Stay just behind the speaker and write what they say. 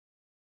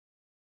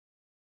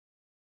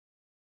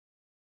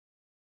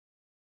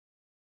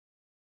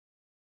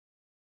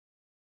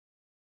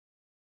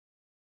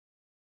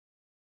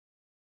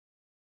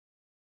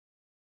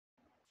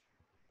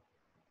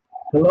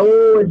Hello,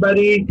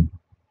 everybody.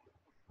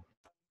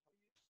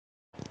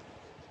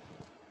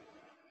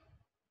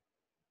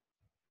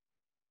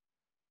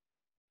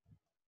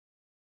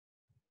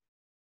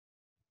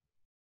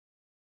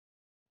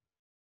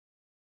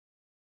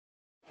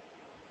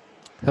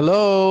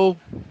 Hello,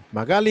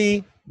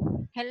 Magali.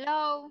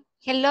 Hello.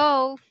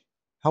 Hello.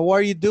 How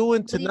are you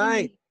doing Good evening.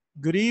 tonight?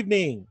 Good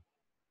evening.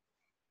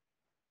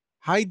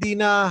 Hi,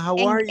 Dina. How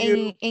And, are you?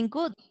 and, and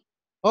good.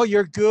 Oh,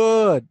 you're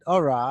good.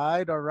 All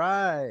right, all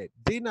right.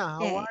 Dina,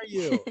 how Yeah. are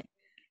you?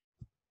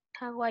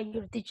 How are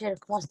you, teacher?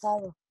 ¿Cómo has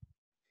estado?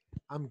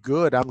 I'm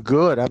good. I'm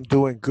good. I'm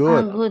doing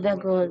good. I'm good, I'm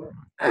good.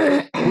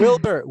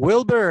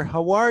 Wilbur,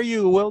 how are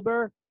you,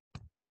 Wilbur?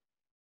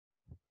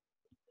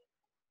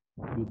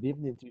 Good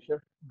evening,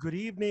 teacher. Good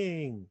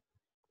evening.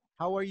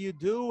 How are you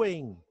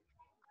doing?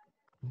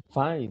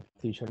 Fine,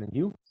 teacher, and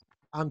you?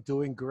 I'm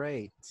doing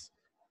great.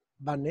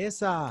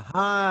 Vanessa,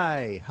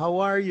 hi. How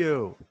are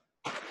you?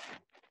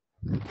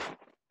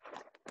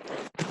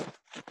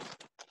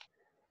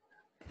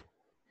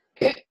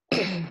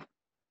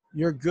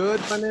 You're good,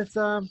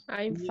 Vanessa?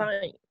 I'm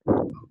fine.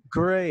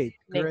 Great,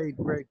 great,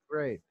 great,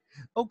 great.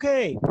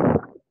 Okay,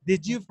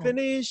 did you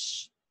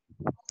finish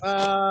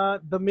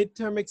the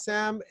midterm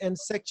exam in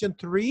section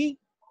 3?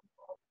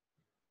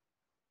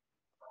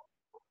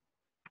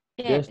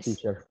 Yes, Yes.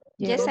 teacher.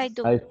 Yes, I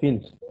do. I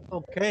finished.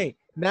 Okay,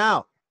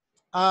 now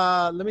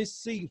let me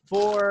see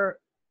for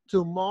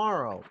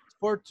tomorrow.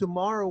 For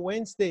tomorrow,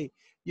 Wednesday,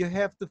 you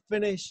have to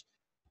finish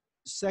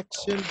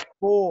section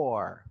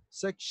 4.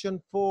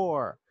 Section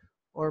 4.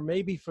 Or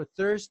maybe for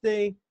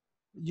Thursday,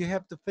 you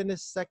have to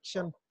finish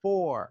section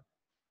 4.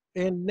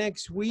 And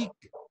next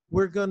week,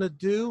 we're gonna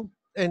do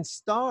and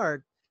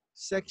start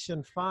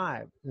section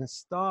 5 and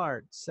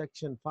start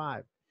section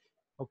 5.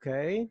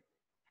 Okay,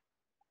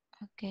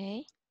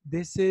 Okay.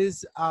 this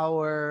is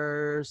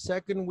our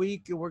second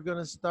week. We're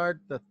gonna start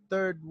the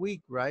third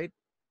week, right?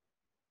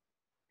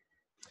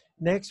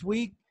 Next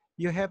week,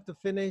 you have to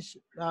finish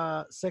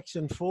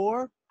section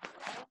 4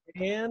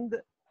 and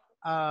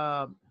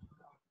uh,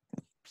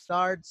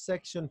 start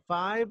section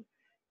 5.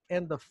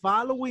 And the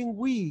following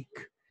week,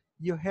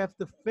 you have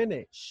to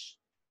finish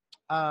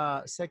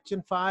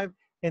section 5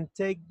 and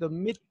take the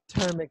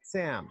midterm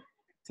exam.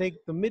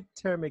 Take the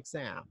midterm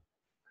exam,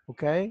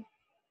 okay?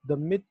 The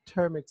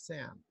midterm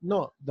exam.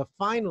 No, the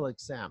final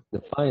exam.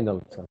 The final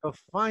exam. The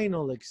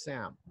final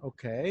exam,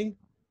 okay?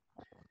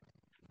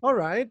 All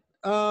right.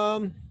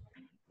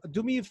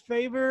 Do me a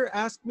favor,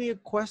 ask me a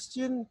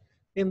question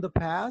in the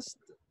past.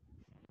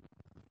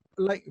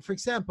 Like, for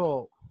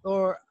example,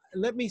 or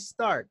let me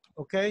start,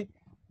 okay?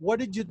 What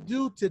did you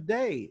do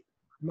today?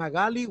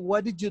 Magali,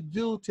 what did you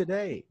do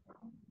today?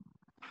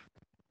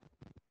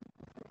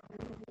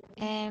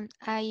 And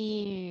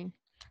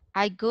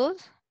I good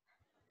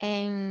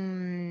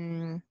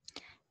and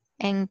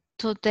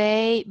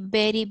today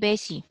very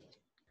busy.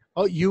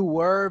 Oh, you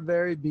were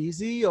very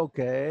busy?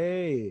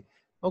 Okay.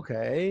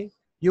 Okay.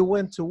 You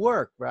went to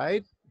work,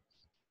 right?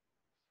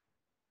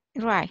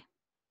 Right.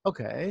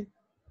 Okay.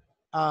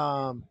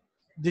 Um,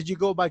 did you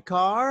go by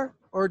car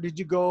or did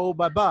you go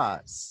by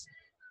bus?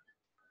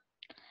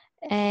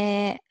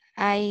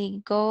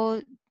 I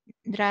go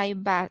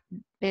drive back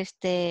with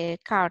the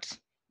cars.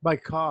 By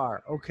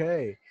car.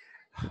 Okay.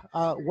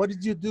 What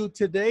did you do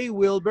today,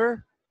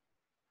 Wilbur?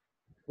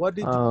 What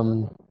did you?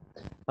 Um,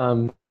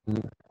 um,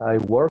 I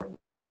work.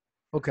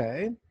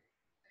 Okay.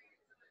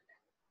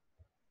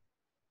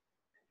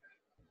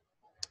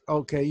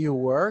 Okay, you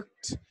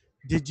worked.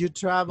 Did you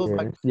travel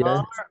by Yes,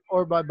 car yes.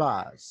 or by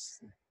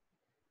bus?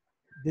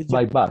 Did you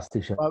By bus,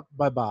 teacher.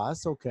 by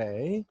bus?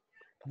 Okay.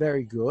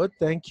 Very good.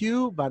 Thank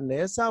you.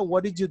 Vanessa,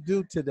 what did you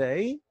do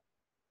today?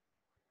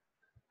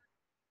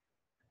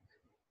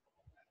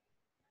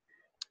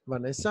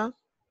 Vanessa?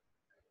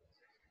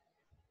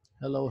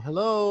 Hello,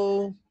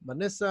 hello.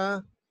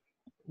 Vanessa,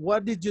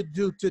 what did you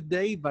do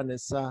today,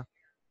 Vanessa?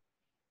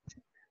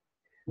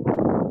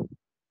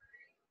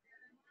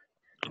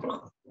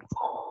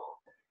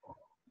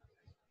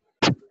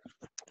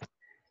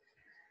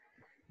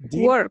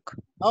 Work.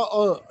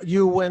 Oh,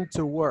 you went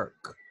to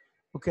work.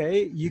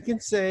 Okay, you can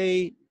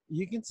say,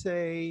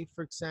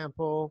 for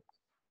example,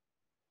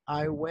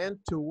 I went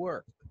to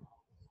work.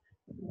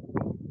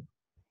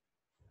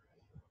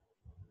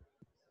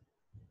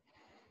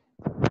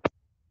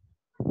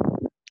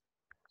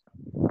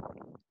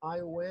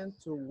 I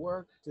went to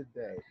work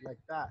today, like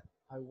that.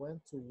 I went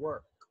to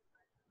work.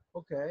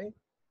 Okay.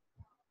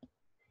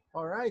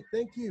 All right,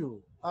 thank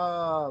you.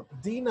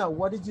 Dina,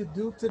 what did you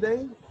do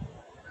today?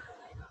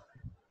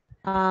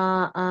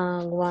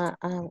 I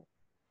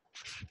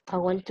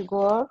went to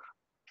work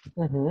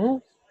Mm-hmm.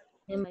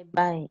 in my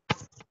bike,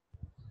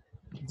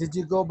 Did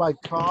you go by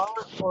car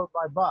or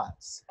by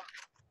bus?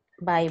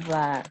 by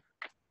bar,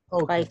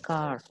 by Okay,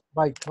 car,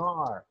 by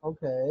car.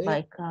 Okay,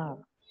 by car.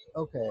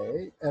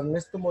 okay.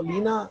 Ernesto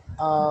Molina,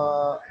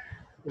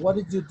 what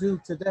did you do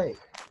today?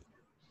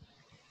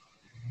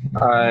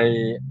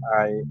 I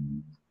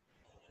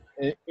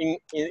in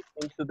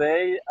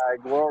today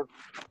I work.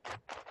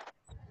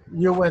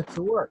 You went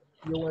to work.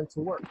 You went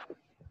to work.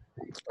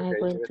 I'm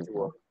going to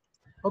go.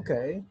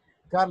 Okay.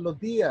 Carlos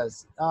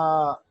Diaz,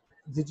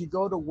 did you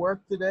go to work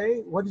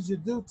today? What did you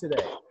do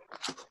today?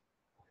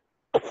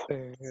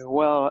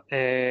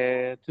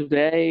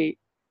 Today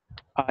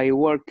I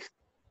work.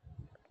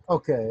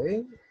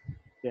 Okay.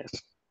 Yes.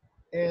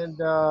 And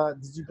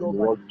did you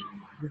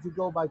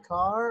go by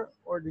car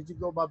or did you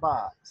go by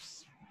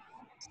bus?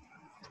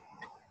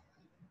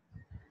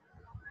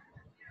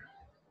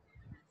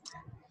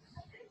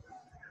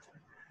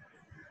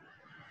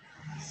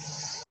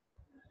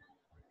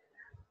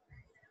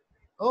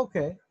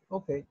 Okay,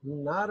 okay,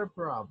 not a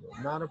problem,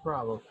 not a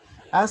problem.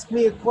 Ask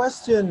me a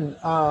question,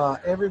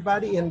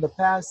 everybody, in the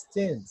past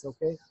tense,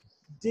 okay?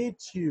 Did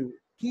you,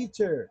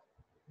 teacher,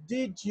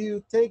 did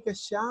you take a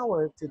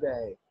shower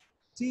today?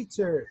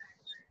 Teacher,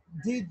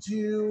 did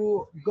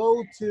you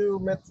go to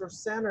Metro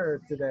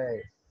Center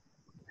today?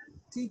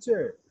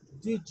 Teacher,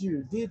 did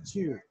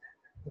you?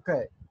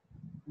 Okay,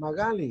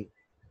 Magali,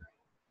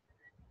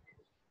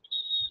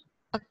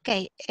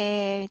 Okay,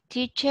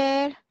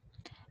 teacher,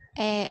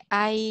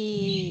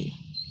 I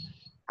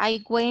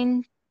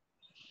went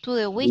to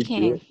the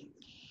weekend.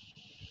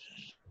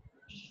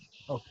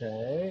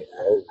 okay.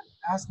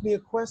 Ask me a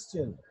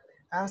question.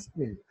 Ask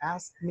me.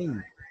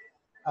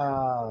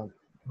 Uh,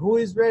 who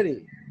is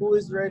ready? Who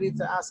is ready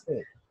to ask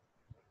me?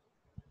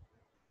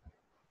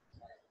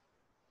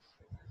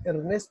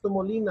 Ernesto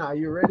Molina, are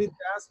you ready to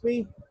ask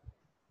me?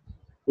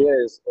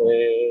 Yes.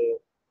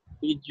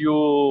 Did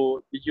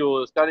you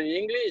study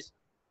English?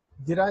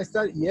 Did I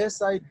study? Yes,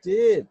 I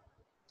did.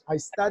 I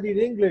studied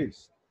English.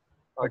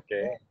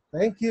 Okay.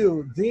 Thank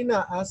you.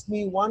 Dina asked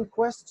me one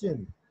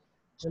question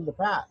in the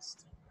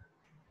past.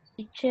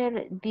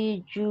 Teacher,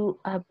 did you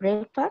have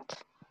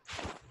breakfast?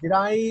 Did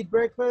I eat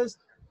breakfast?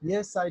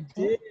 Yes, I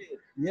did.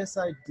 Yes,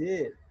 I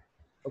did.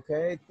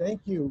 Okay, thank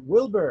you.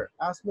 Wilbur,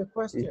 ask me a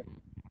question.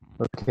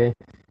 Okay.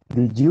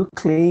 Did you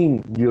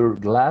clean your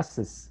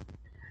glasses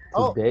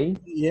today?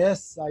 Oh,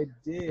 yes, I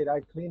did.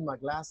 I cleaned my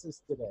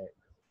glasses today.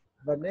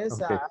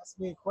 Vanessa, Okay. ask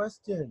me a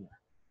question.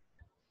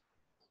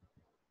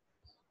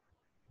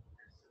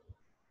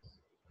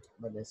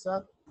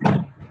 Vanessa?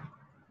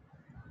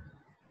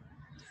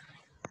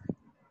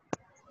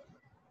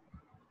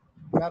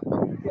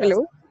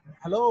 Hello.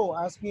 Hello,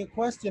 ask me a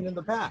question in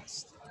the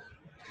past.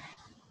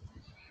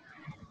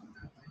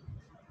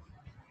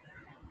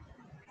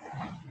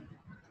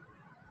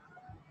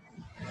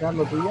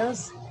 Carlos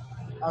Diaz,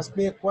 ask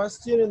me a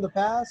question in the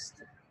past.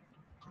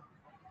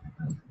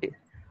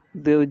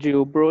 Did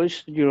you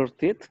brush your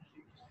teeth?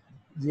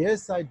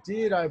 Yes, I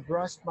did. I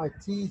brushed my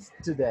teeth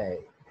today.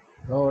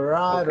 All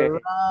right, Okay. all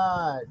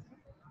right.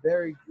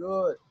 Very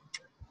good.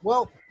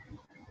 Well,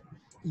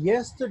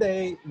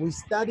 yesterday we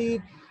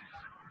studied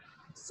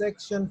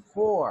section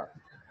 4.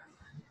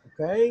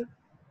 Okay.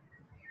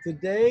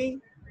 Today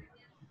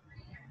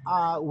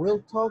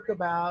we'll talk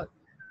about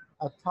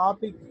a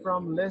topic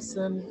from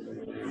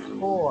lesson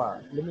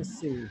 4. Let me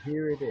see.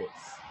 Here it is.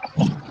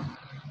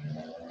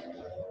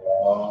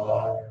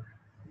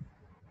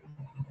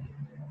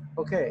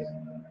 Okay.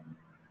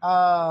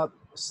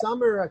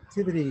 Summer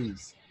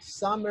activities.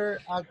 Summer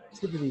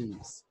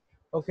activities.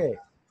 Okay.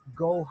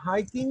 Go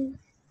hiking.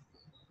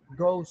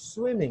 Go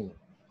swimming.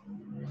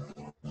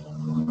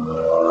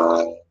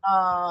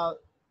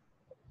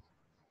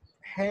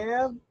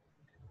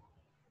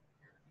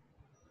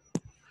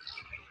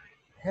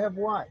 Have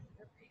what?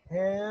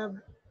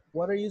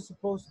 What are you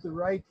supposed to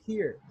write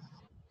here?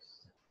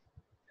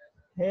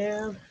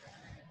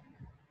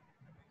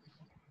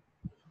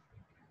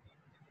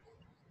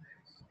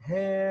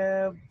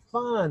 Have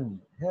fun.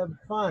 Have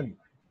fun.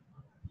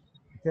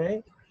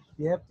 Okay?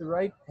 You have to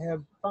write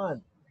have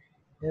fun.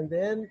 And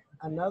then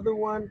another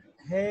one,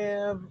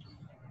 have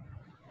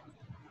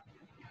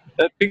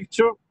A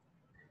picture?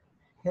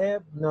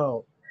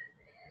 no.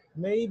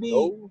 Maybe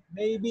No.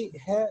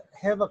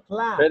 have a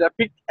class. Had a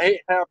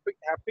picnic? Have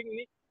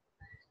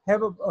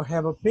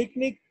a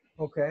picnic.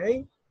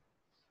 Okay.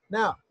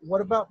 Now,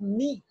 what about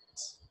meet?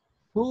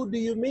 Who do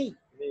you meet?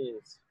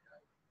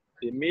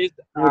 Meet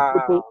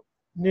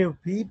New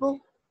people.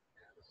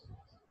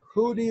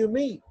 Who do you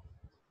meet?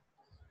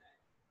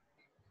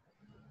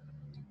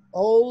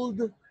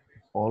 Old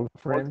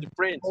Friend.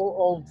 friends.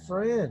 old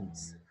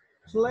friends.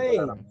 Play.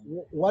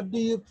 What do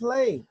you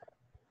play?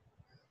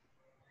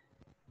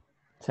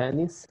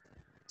 Tennis.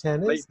 Play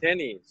Tennis.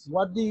 tennis.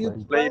 What do you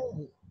Play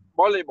play?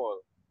 volleyball.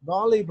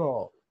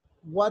 Volleyball.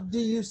 What do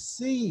you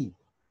see?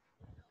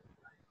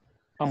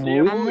 A See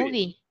a movie. A movie.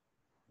 movie.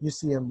 You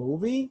see a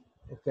movie.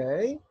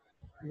 Okay.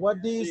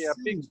 What do you See a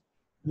see? picture.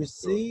 You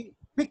see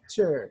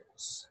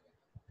pictures.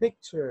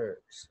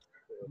 Pictures.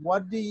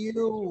 What do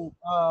you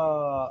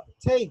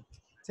take?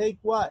 Take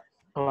what?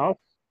 Hello.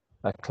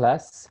 A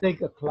class.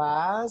 Take a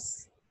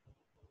class.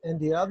 And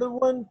the other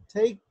one,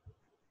 take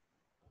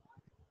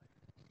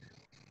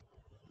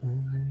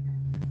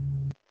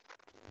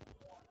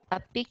A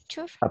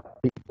picture.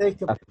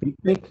 take a A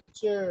picnic.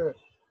 picture.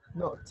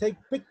 No, take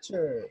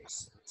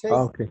pictures. Take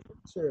Okay.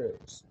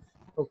 pictures.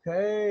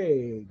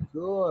 Okay,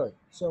 good.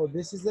 So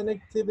this is an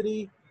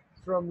activity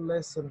from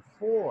lesson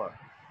 4.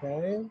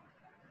 Okay.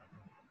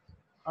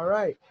 All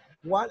right.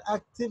 What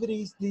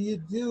activities do you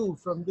do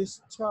from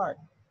this chart?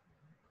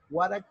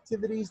 What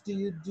activities do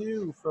you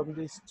do from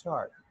this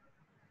chart?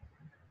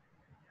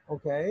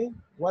 Okay.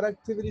 What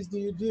activities do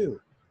you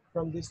do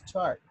from this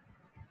chart?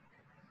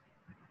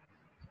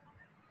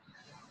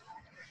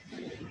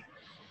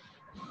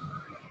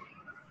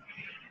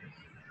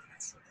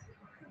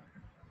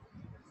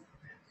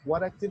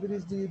 What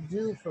activities do you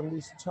do from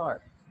this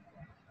chart?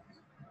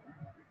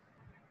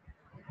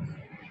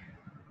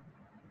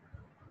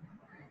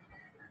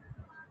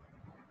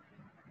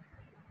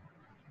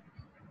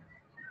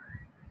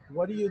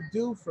 What do you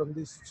do from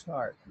this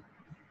chart?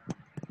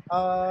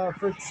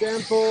 For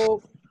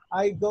example,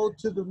 I go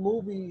to the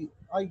movie.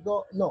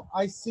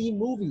 I see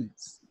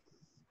movies.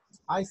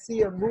 I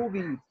see a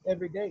movie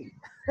every day.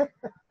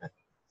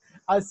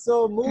 I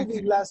saw a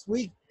movie last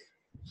week.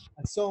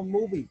 I saw a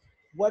movie.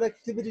 What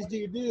activities do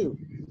you do?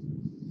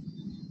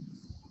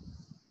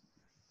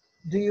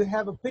 Do you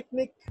have a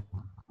picnic?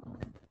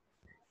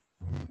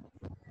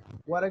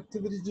 What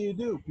activities do you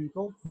do,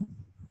 people?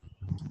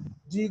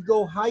 Do you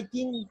go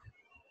hiking?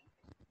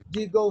 Do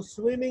you go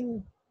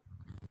swimming?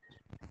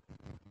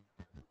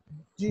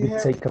 Do you You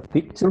have, take a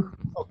picture.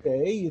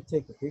 okay, you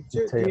take a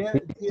picture. take Do you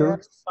have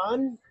pictures.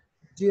 fun?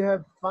 Do you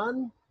have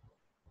fun?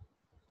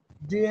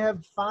 Do you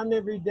have fun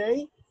every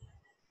day?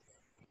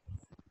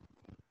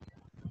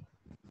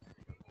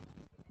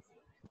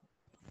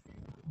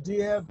 Do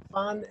you have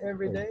fun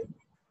every day?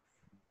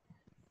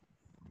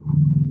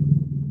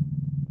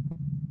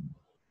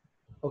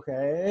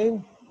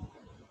 Okay,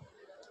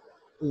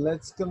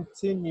 let's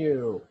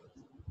continue.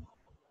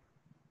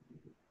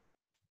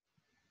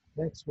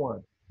 Next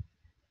one.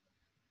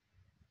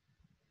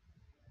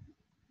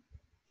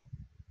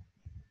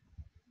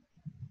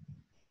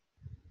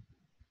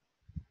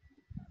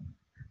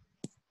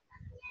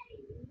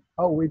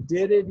 Oh, we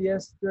did it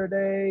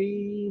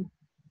yesterday.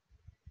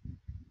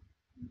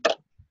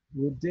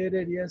 We did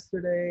it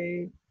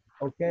yesterday.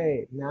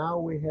 Okay, now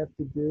we have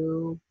to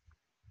do,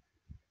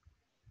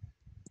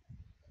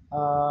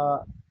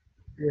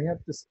 we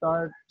have to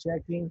start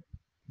checking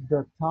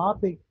the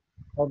topic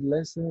of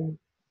lesson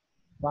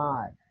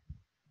 5.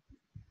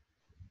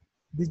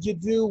 Did you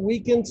do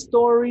weekend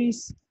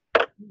stories?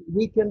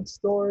 Weekend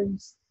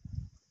stories?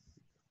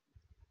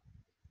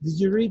 Did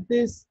you read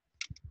this?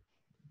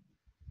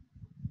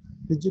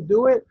 Did you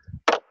do it?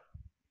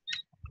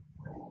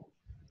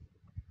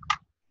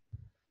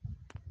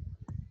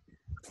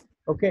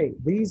 Okay,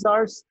 these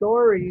are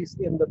stories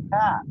in the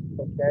past,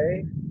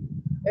 okay?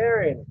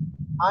 Aaron,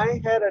 I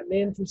had an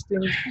interesting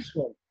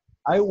weekend.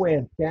 I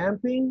went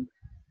camping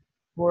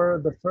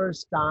for the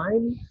first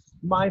time.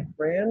 My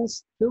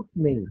friends took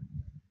me.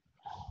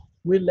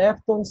 We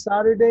left on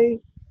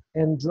Saturday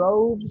and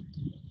drove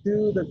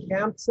to the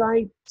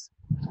campsite.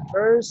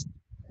 First,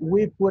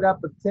 we put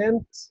up a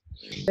tent,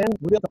 then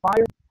we built a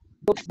fire,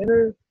 cooked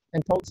dinner,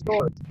 and told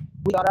stories.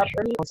 We got up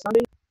early on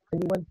Sunday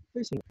and we went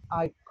fishing.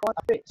 I caught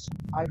a fish.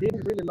 I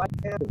didn't really like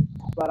camping,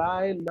 but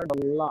I learned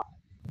a lot.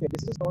 Okay,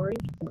 this is a story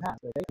from the past.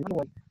 Okay?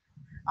 Anyway,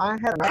 I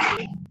had an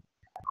accident.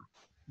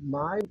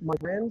 My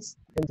friends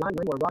and I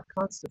went to a rock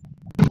concert.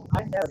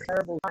 I had a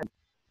terrible time.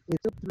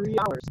 It took 3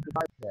 hours to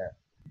drive there.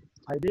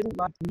 I didn't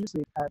like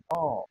music at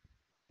all.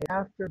 And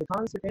after the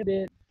concert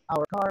ended,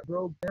 our car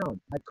broke down.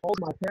 I called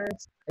my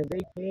parents and they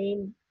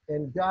came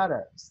and got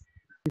us.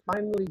 We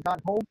finally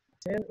got home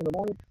at 10 in the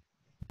morning.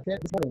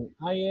 This morning,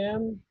 I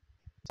am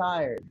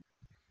tired.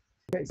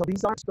 Okay, so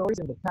these aren't stories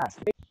in the past.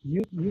 Okay?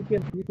 You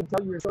can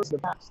tell your stories in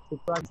the past to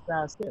practice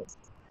past tense.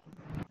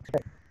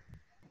 Okay.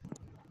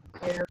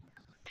 And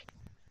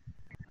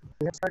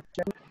we have to start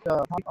checking the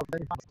topic of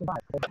learning how to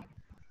survive. Okay.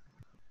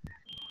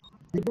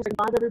 Did you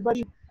survive,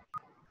 everybody?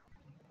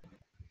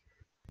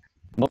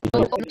 No,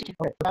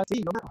 Okay, class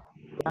B, no matter.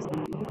 Class B.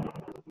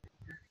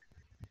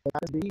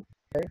 Class B,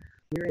 okay,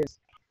 here is.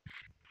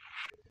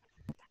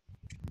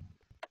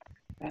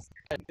 I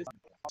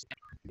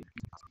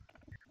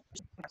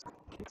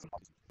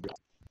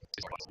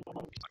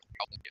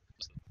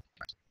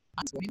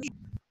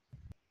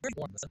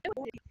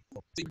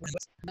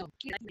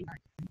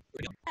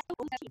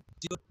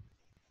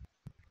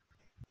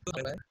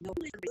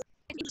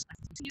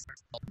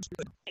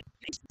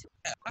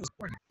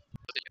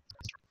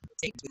was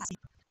born in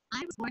Korea.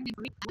 I was born in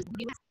the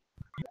US.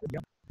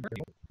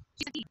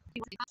 She said he was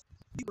a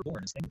we were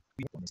born the same.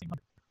 We were born the same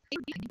month. They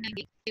were in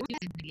 1998. They were in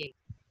 1998.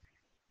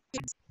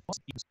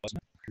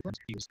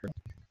 He was correct.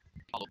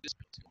 All of this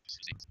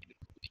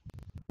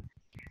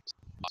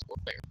possible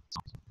fair.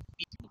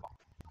 Need to move on.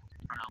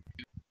 Pronoun to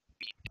be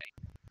a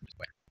this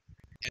way.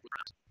 And with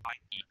pronouns I,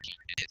 E, G,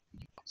 and S,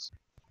 U, S.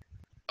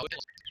 I would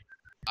illustrate.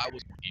 I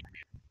was born in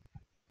Korea.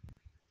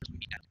 First we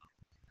meet that.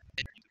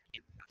 Then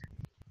you in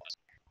plus.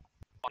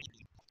 Why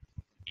you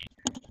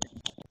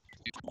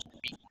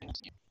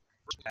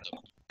First we had a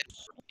then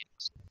we in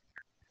us.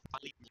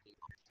 Finally we move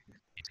on.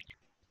 It's a year.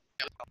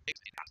 Now it's about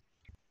fixed in past.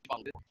 You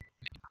follow it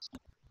in past.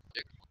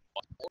 There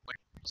was more where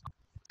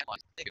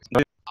analyze negative.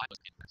 I was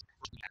in past.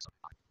 First we had some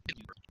time. Then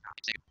we were in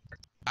past. Second.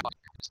 I was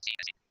the same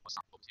as it was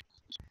not positive.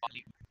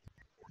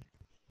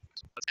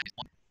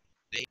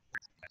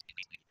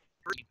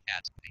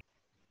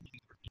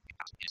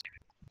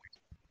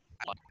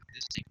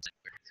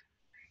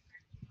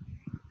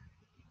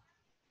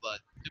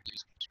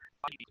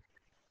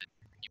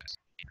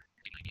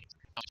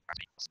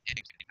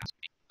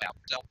 about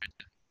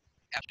self-confidence,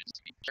 actions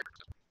to be shared.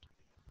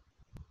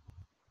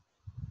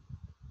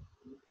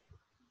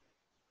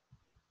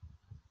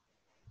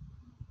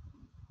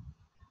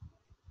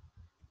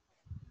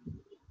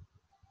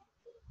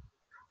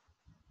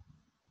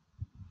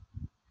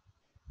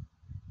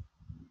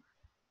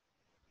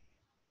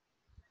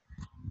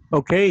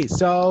 Okay,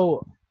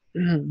 so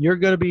you're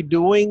going to be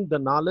doing the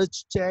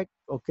knowledge check,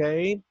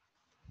 okay?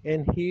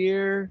 And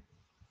here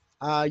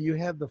you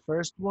have the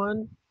first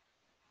one,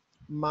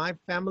 my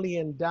family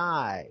and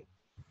I.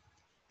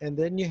 And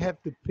then you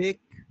have to pick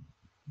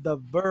the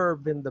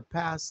verb in the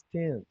past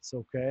tense,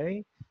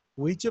 okay?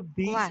 Which of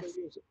these Was. are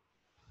you,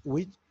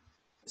 which,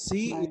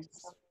 see,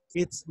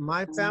 it's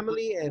my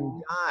family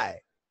and I.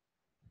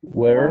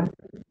 Where?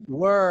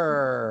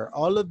 Were.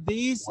 All of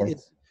these, Was.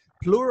 it's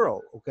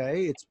plural,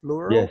 okay? It's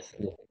plural. Yes.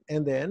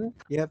 And then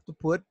you have to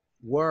put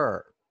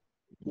were.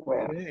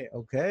 Okay,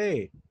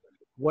 okay.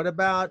 What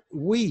about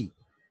we?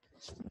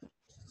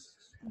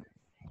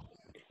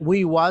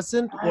 We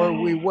wasn't or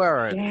we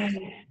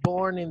weren't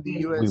born in the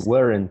We US.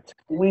 weren't.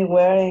 We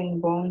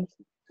weren't born.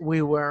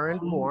 We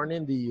weren't born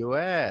in the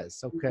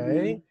US,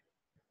 okay?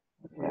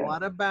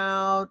 What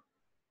about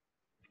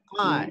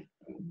I?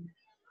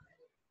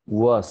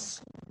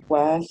 Was.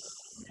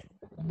 Was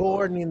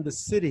Born in the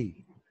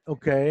city,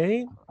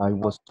 okay? I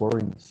was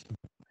born.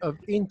 Of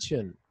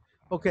Incheon.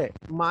 Okay,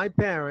 my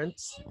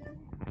parents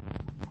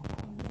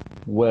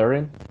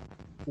Weren't.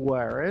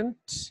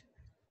 weren't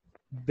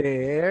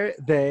there.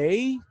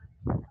 They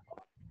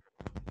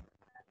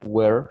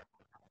Were.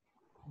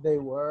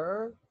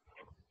 were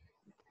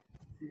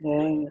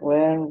they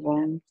were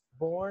once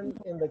born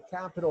in the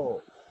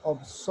capital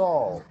of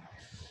Seoul,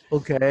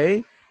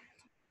 okay?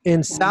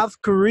 In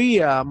South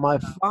Korea, my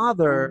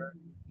father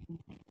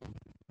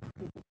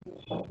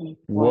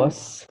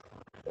Was.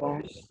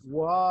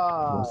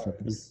 was.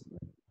 This.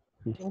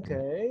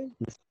 Okay,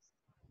 This.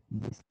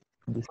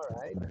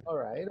 all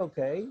right,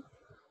 okay.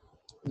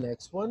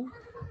 Next one.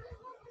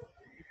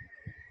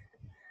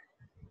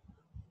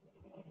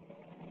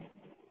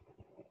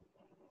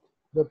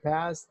 The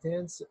past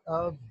tense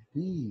of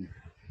be.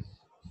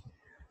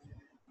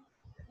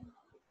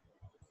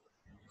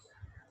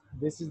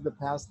 This is the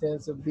past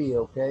tense of be,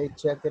 okay?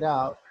 Check it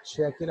out,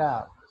 check it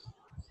out.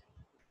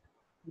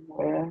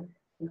 were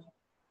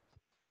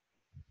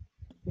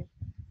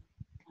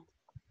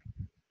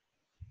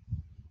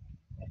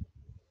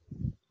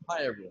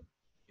Hi everyone.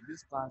 In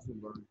this class, we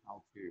learn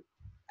how to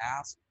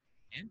ask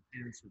and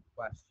answer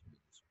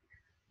questions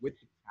with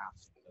the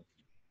past of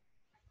be.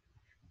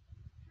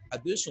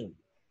 Additionally,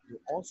 you'll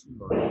also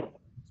learn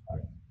how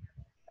to express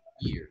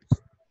years.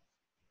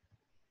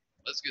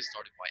 Let's get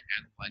started by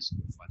analyzing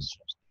the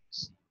questions that we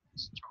see in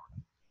this chart.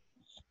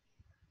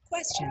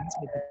 Questions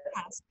with the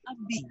past of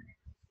be.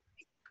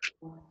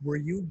 Were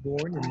you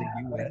born in the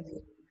U.S.?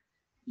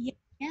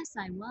 Yes,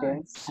 I yes,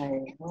 was. I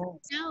was.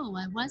 No,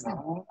 I wasn't.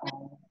 No,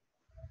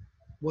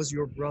 Was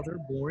your brother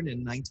born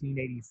in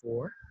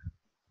 1984?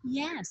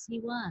 Yes, he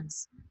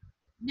was.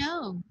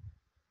 No.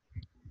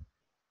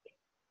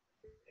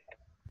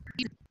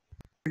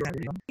 Yes,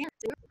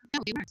 they were. No,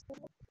 they weren't.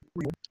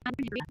 I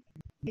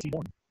was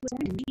born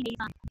in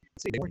 1985.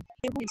 Say born.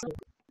 They were born in Seoul.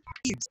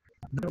 Years.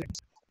 No,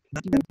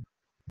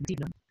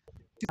 1999.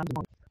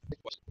 2001.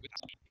 Question with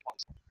ask be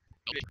plus.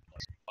 Notation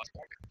plus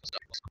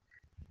stuff plus.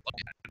 Look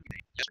at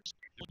everything. Yes.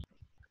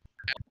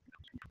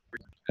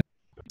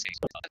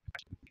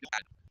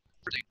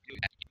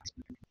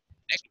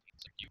 Next week,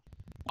 so you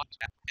want to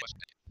ask a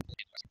question.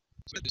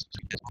 So this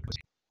is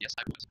yes,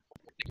 I was.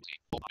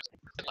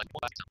 Like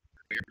what?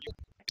 Where you?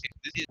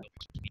 This is the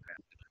first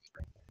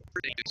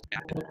thing is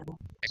next week.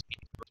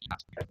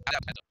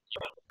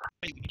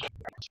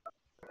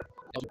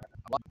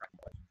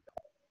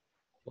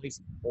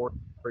 Place,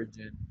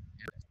 origin,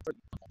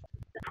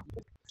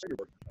 and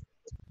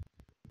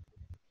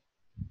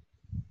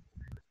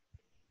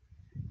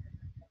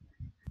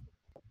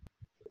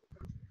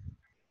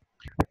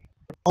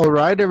All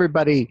right,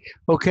 everybody.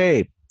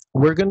 Okay,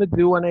 we're gonna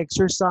do an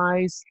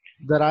exercise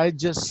that I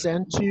just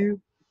sent you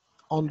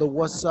on the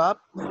WhatsApp.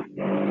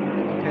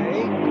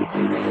 Okay.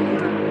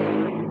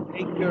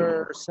 Take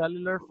your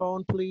cellular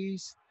phone,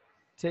 please.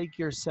 Take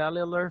your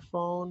cellular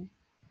phone,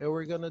 and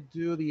we're gonna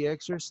do the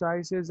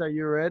exercises. Are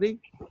you ready?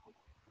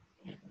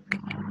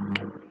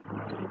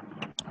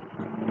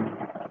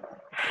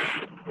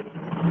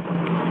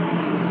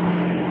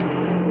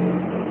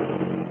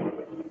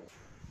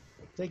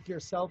 Take your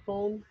cell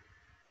phone.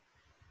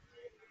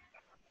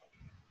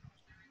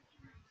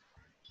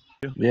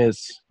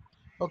 Yes.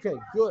 Okay,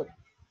 good.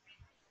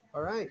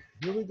 All right,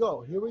 here we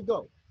go. Here we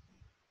go.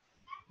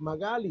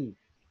 Magali,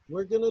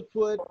 we're gonna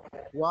put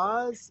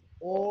was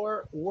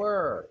or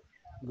were.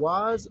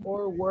 Was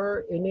or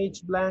were in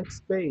each blank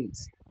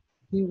space.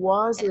 He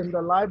was in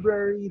the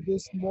library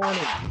this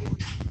morning.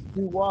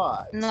 He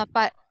was. No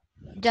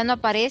ya no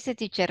aparece,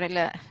 teacher,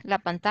 la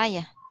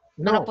pantalla.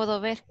 No la No, puedo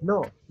ver.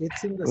 no,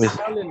 it's in the It's,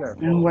 cellular and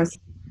phone. was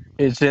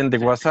it's in the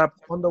WhatsApp.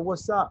 On the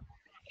WhatsApp.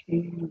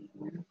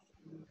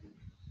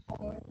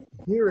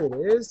 Here it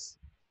is.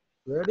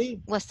 Ready?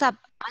 What's up?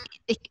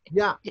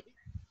 Yeah.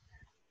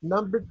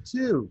 Number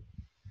 2,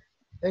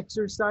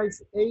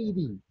 exercise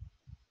 80.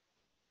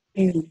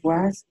 It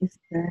was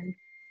spent.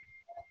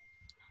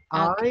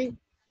 Okay. I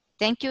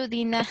Thank you,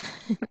 Dina.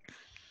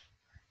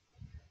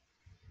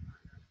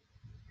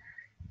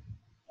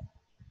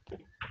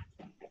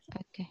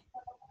 Okay.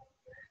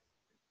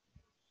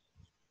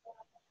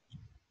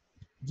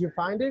 Did you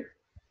find it?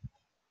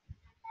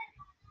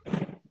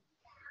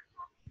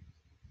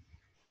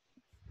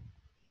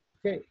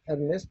 Okay,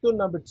 Ernesto,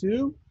 number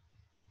 2.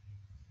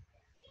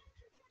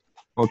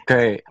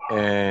 Okay.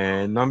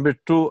 Number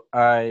 2,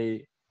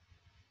 I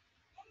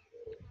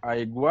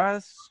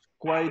was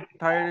quite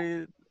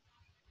tired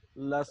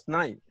last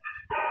night.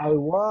 I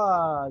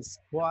was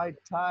quite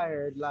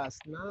tired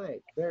last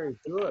night. Very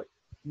good.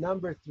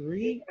 Number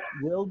 3,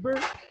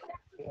 Wilbur.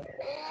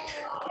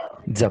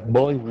 The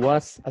boy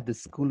was at the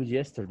school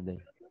yesterday.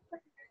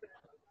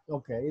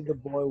 Okay, the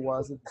boy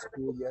was at the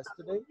school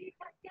yesterday.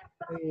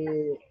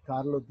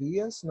 Carlos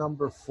Diaz,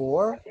 number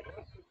 4.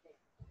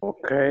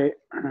 Okay.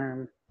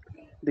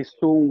 The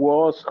sun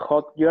was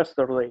hot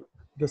yesterday.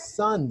 The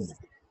sun.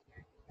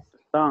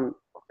 Sun.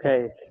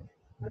 Okay.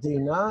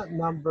 Dina,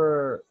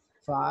 number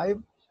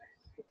 5.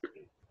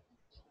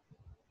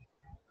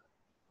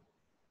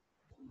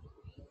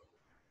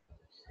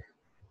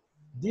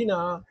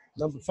 Dina,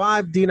 number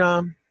 5,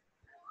 Dina.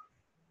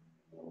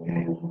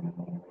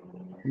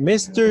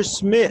 Mr.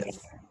 Smith.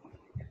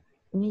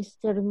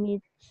 Mr.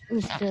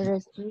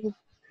 Smith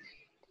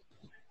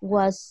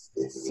was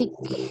sick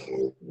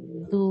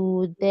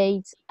 2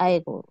 days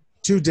ago.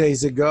 2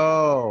 days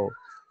ago.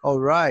 All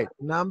right.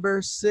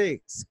 Number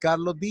 6,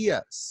 Carlos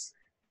Diaz.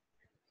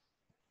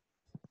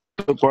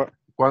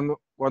 ¿Cuándo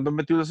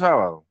metió el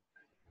sábado?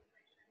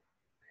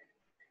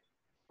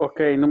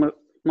 Okay.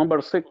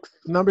 Number 6.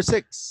 Number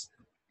 6.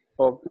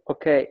 Oh,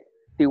 okay.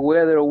 The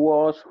weather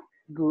was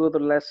good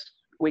last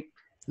week.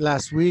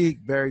 Last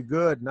week. Very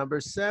good. Number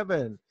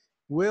 7,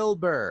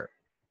 Wilbur.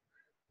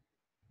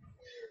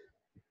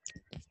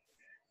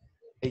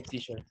 Hey,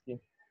 teacher. Yeah.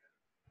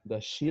 The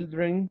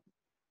children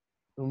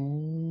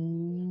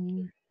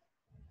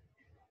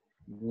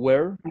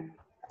were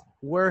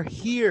We're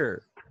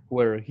here.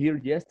 here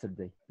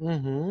yesterday.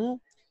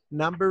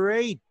 Number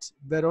 8,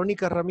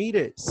 Veronica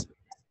Ramirez.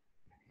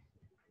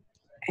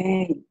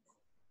 And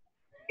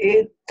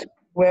it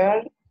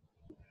were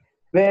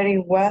very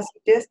was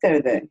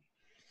yesterday.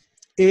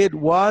 It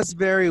was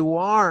very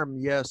warm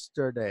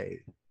yesterday.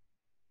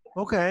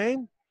 Okay.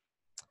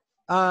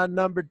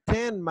 Number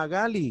 10,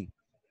 Magali.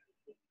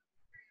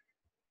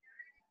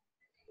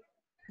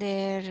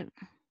 There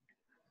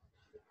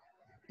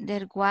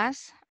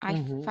was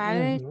I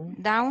fell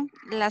down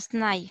last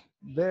night.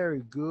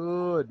 Very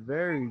good.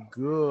 Very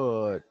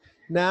good.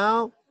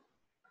 Now,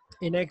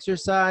 in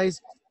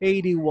exercise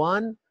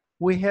 81,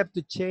 we have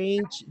to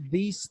change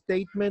these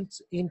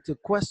statements into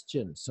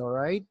questions, all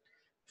right?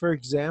 For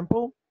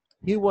example,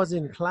 he was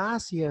in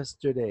class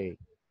yesterday.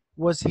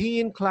 Was he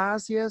in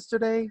class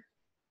yesterday?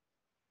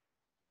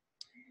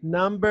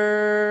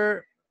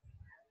 Number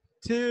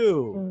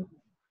 2.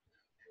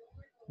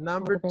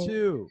 Number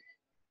 2.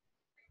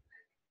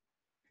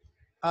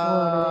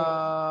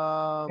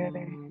 Let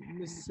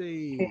me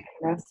see.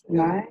 Last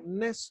night.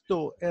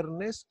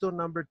 Ernesto,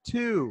 number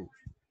 2.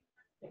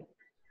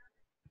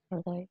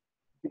 Very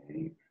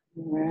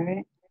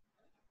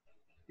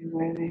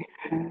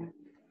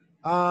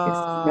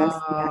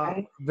last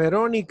night.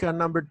 Veronica,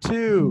 number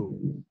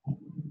 2.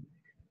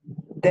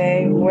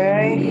 They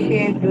were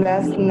here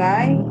last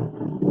night.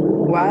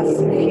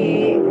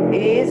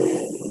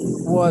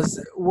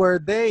 Were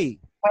they?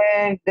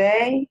 Were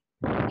they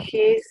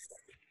his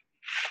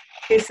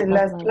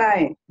last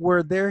night?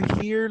 Were they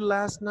here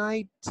last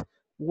night?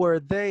 Were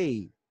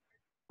they?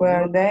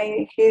 Were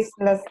they his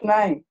last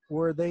night?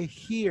 Were they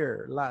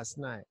here last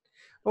night?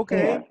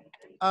 Okay.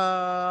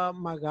 Yeah.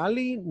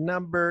 Magali,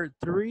 number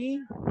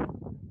 3.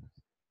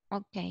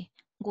 Okay.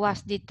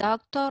 Was the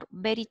doctor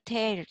very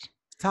tired?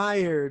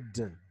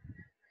 Tired.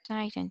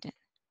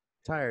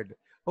 Tired.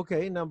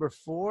 Okay, number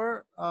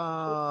 4.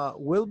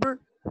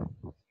 Wilbur.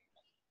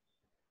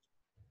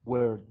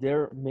 Were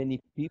there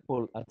many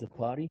people at the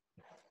party?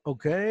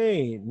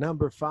 Okay,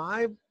 number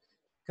 5.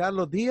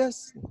 Carlos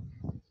Diaz.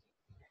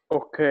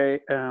 Okay.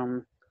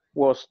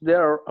 Was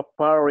there a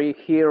party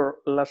here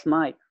last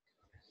night?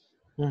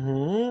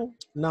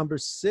 Number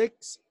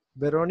 6.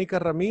 Veronica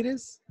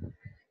Ramirez.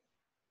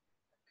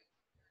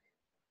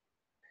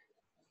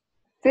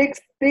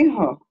 6,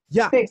 dijo.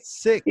 Yeah,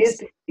 6.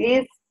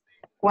 It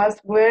was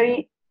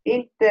very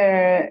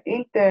interesting.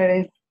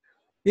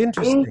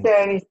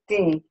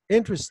 Interesting.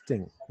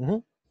 Interesting.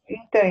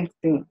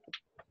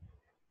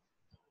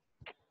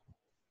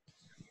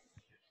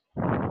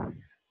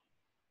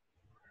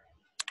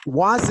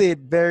 Was it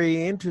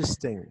very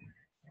interesting?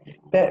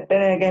 Pero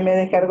que me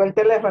descargó el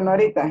teléfono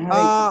ahorita.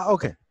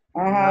 Okay.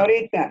 Ajá,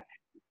 ahorita.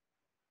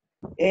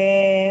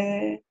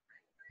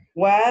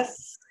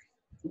 Was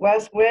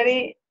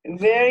very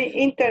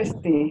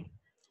interesting.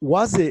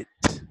 Was it?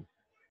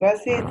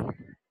 Was it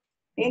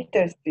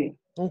interesting?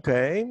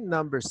 Okay,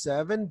 number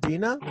 7,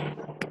 Dina.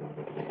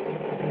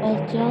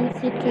 Was John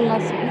sick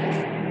last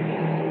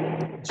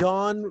week?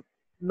 John,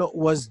 no,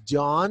 was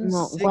John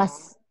No, sick?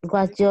 was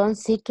John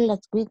sick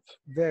last week?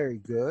 Very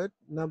good.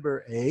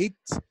 Number 8,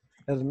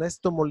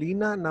 Ernesto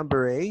Molina,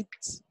 number 8.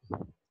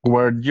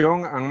 Were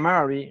John and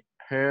Mary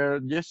here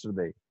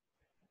yesterday?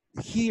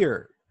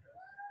 Here.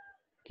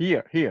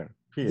 Here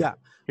Yeah.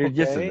 Okay.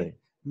 yesterday.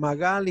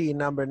 Magali,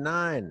 number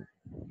 9.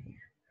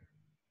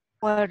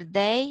 Were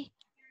they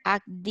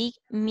at the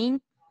meeting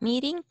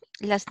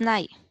last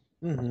night?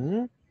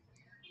 Mm-hmm.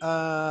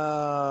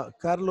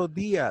 Carlos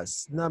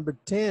Diaz, number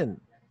 10.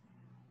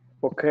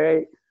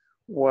 Okay.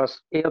 Was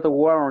it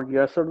warm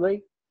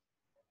yesterday?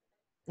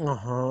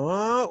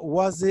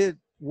 Was it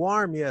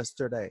warm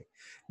yesterday?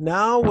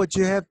 Now what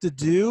you have to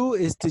do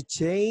is to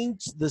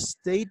change the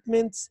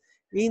statements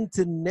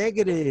into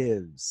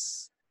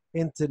negatives.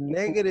 Into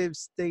negative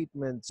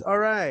statements. All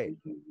right.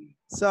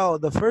 So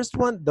the first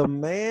one, the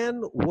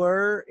man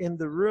were in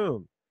the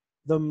room.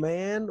 The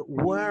man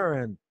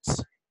weren't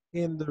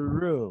in the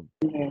room.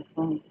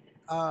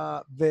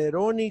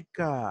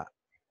 Veronica,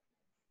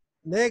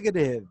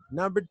 negative.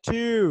 Number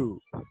 2.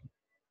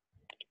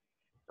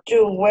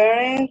 You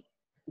weren't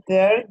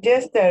there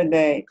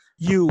yesterday.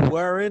 You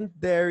weren't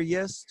there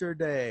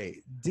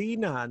yesterday.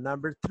 Dina,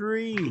 number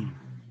 3.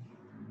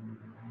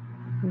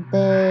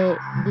 The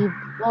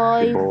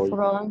boy boy.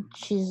 from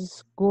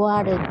Cheese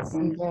was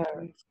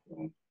there.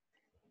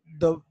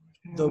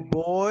 The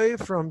boy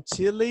from The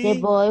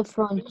Chile boy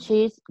from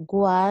Cheese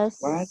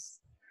Wasn't.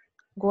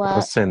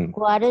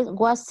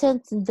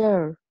 wasn't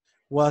there.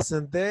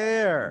 wasn't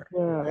there.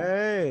 There.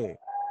 Okay.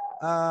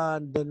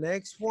 The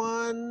next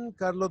one,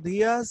 Carlos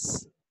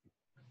Diaz.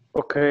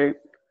 Okay.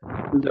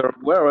 There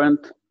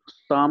weren't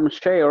some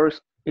chairs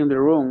in the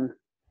room.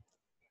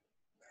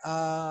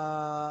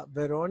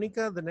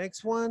 Veronica, the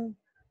next one.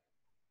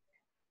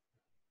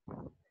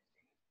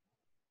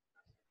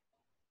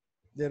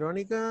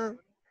 Veronica,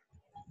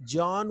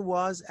 John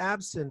was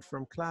absent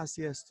from class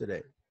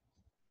yesterday.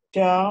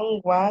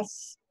 John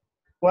wasn't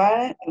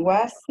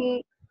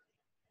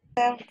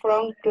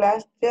from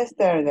class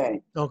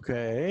yesterday.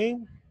 Okay.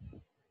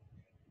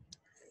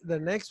 The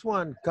next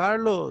one,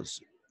 Carlos.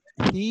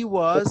 He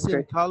was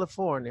in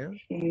California.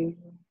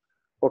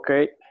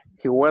 Okay.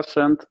 He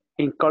wasn't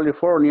in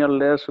California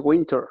last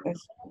winter.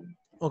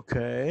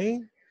 Okay.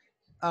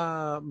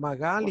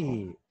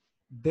 Magali,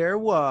 there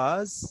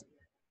was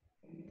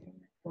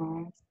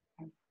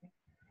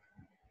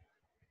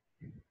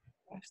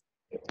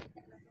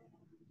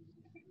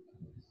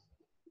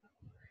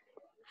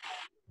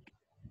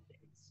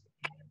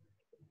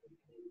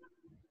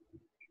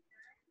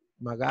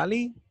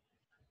Magali?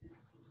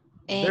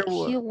 There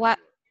He was. was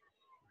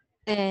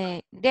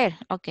there.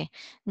 Okay,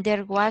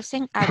 there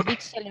wasn't a big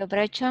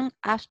celebration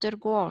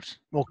afterwards.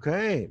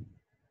 Okay.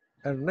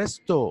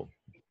 Ernesto.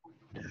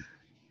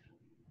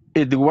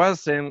 It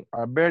wasn't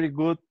a very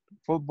good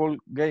football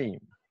game.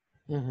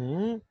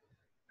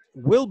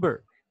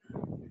 Wilbur.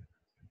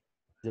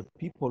 The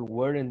people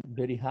weren't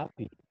very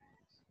happy.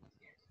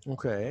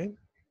 Okay.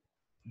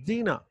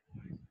 Dina.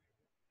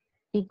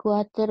 The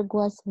water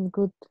wasn't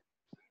good.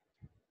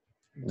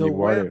 The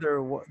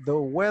weather.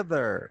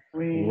 Weather.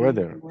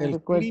 El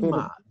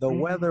clima. The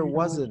weather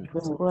wasn't.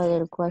 The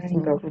weather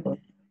wasn't good.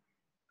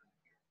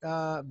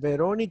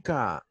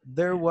 Veronica,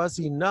 there was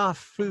enough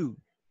food.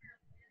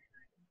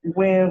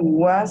 Where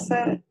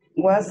wasn't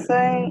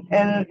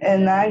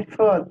enough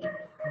food.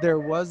 There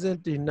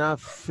wasn't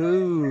enough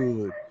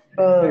food.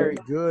 Very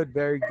good,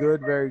 very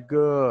good, very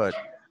good.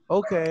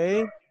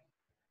 Okay.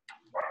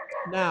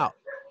 Now,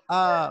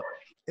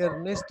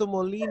 Ernesto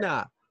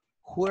Molina,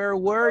 where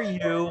were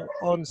you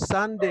on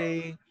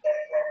Sunday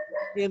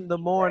in the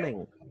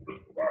morning?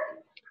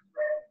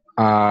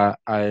 I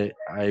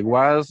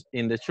was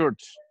in the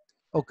church.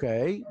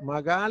 Okay.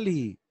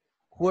 Magali,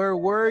 where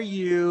were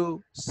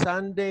you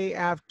Sunday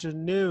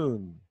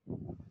afternoon?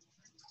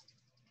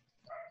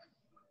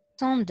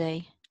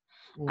 Sunday,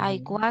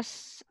 I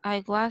was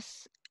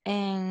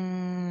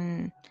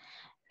in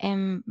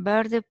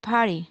birthday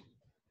party.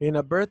 In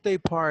a birthday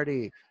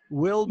party.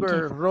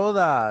 Wilbur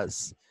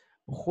Rodas,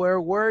 where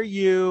were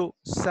you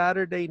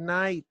Saturday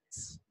night?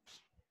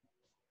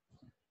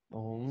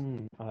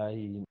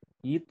 I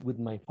eat with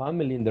my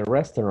family in the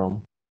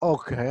restaurant.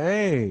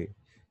 Okay.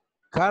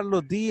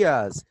 Carlos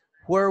Diaz,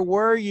 where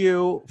were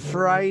you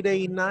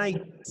Friday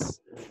night?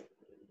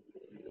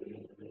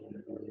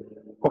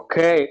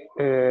 Okay.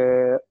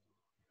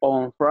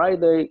 On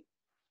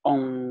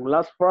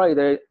last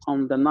Friday,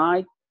 on the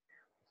night,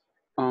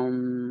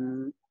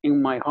 in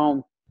my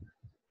home.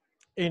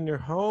 In your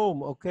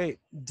home. Okay.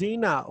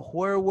 Dina,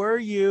 where were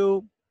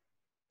you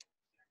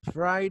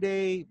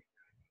Friday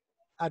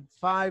at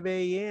 5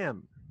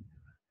 a.m.?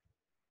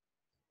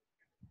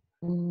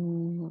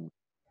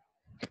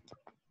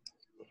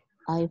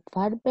 I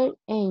farted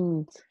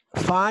and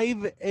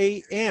 5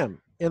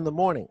 a.m. in the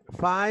morning.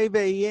 5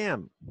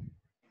 a.m.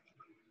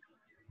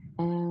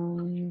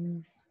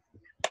 when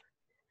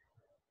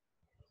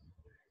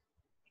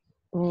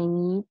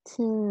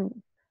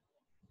eating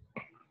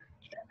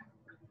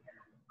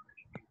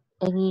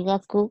And you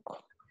got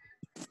cook.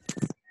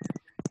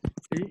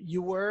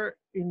 You were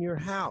in your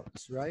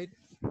house, right?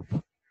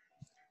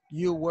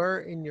 You were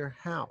in your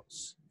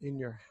house,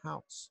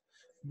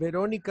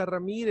 Veronica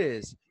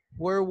Ramirez,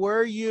 where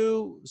were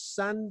you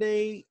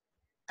Sunday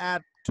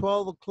at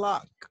 12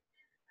 o'clock?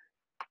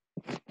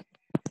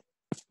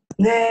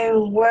 They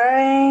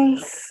were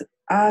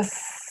a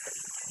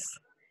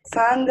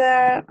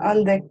Sunday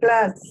on the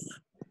class.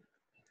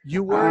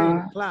 You were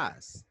in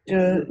class.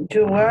 You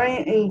were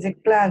in the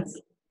class.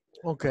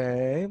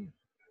 Okay.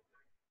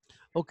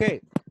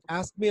 Okay.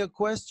 Ask me a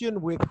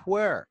question with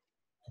where.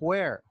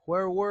 Where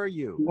were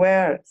you?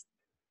 Where?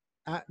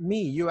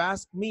 Me. You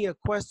asked me a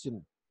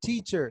question.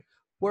 Teacher,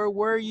 where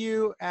were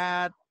you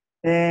at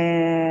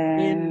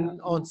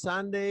on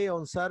Sunday,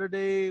 on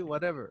Saturday,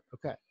 whatever.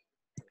 Okay.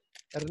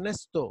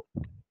 Ernesto.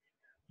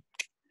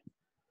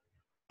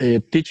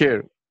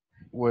 Teacher,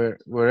 where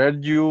are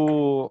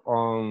you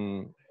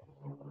on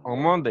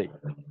Monday?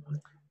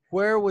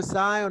 Where was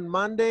I on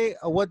Monday?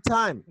 At what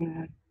time?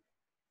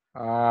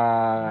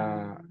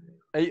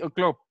 8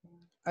 o'clock.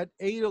 At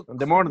 8 o'clock in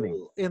the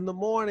morning. in the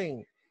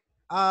morning.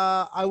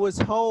 I was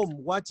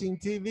home watching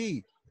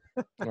TV.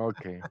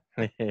 Okay.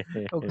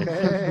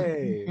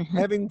 Okay.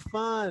 Having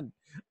fun.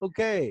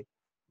 Okay.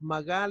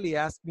 Magali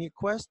asked me a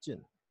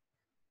question.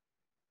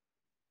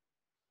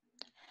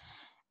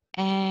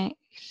 And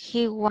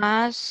he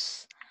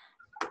was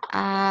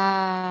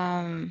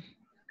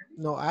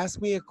No, ask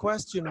me a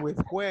question with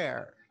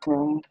where.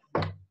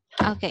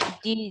 okay.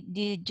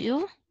 Did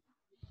you?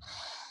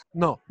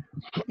 No.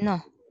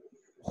 No.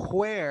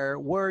 Where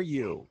were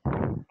you?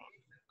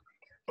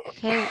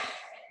 He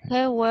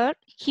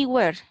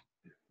were.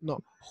 No.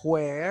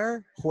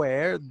 Where,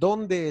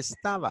 ¿dónde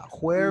estaba?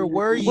 Where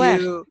were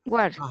you?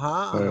 Where?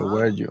 Where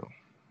were you?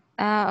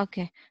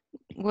 Okay.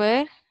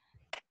 Where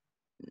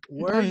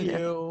Were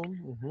you?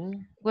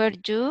 were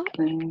you?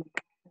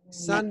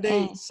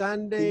 Sunday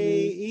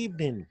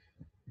evening.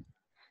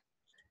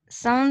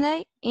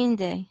 Sunday in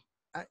the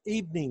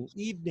Evening.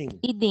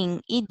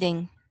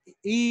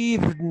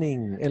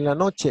 evening. En la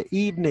noche,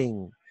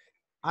 evening.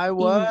 I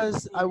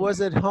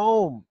was at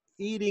home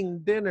eating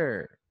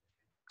dinner.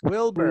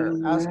 Wilbur,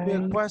 ask me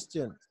a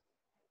question.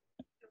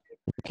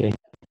 Okay.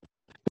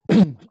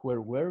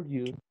 Where were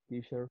you,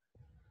 teacher?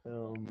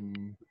 To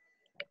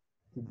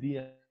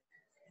be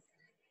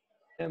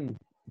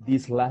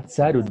this last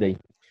Saturday.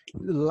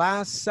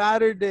 Last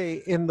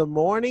Saturday in the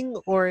morning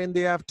or in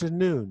the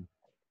afternoon?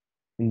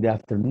 In the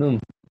afternoon.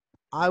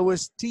 I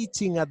was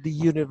teaching at the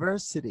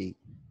university.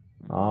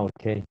 Oh,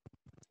 okay.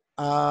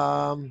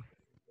 Carlos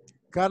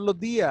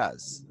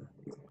Diaz,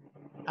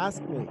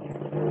 ask me.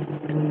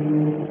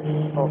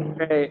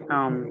 Okay.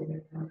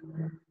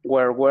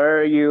 Where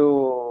were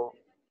you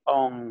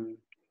on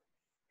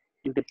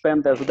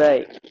Independence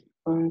Day?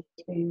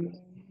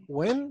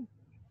 When?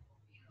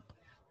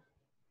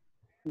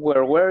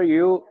 Where were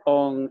you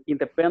on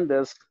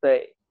Independence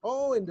Day?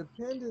 Oh,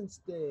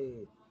 Independence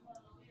Day.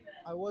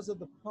 I was at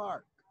the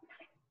park.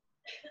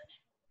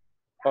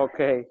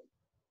 Okay.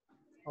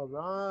 All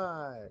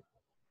right.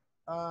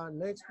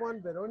 Next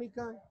one,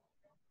 Veronica.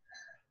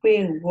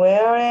 We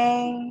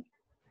were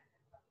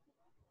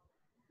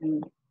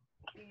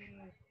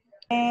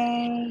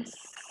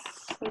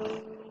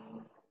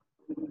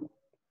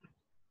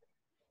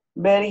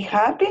very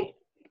happy.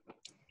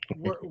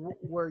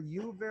 Were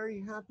you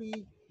very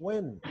happy?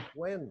 When?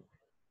 When?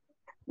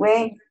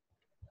 When?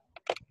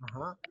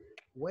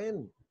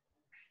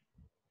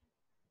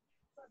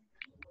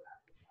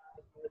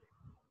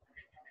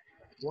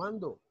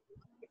 ¿Cuándo?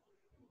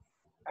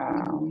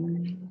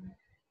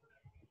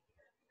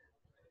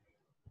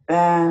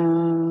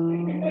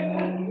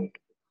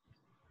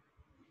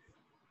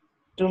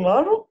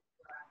 Tomorrow?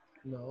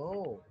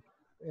 No,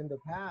 in the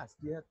past.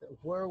 You have to,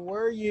 where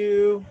were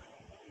you?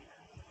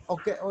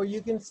 Okay, or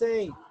you can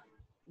say,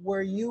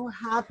 were you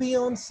happy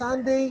on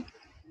Sunday?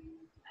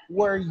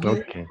 Were you?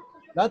 Okay.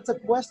 That's a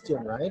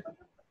question, right?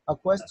 A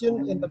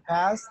question in the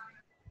past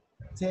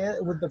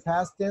with the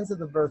past tense of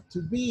the verb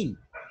to be.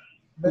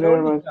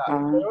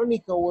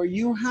 Veronica, were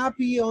you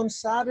happy on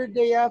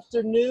Saturday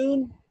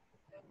afternoon?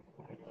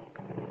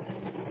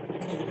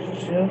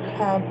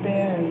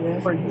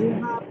 Were you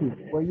happy?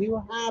 Were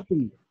you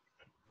happy?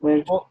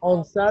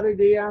 On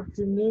Saturday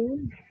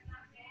afternoon?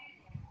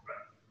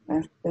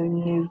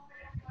 Afternoon.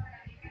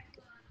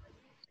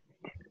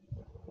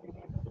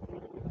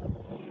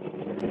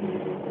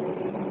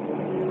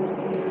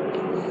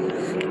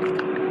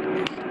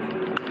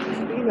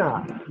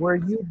 Tina, were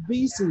you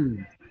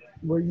busy?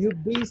 Were you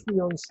busy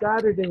on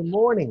Saturday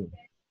morning?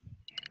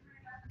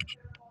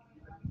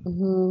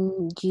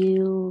 Were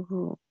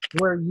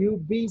you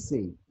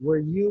busy? Were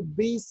you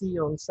busy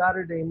on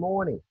Saturday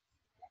morning?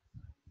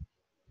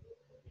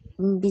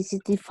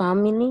 Visit the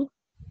family.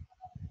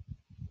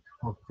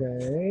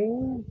 Okay.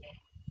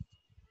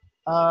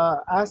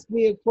 Ask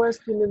me a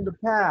question in the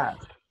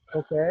past.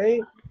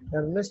 Okay.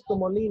 Ernesto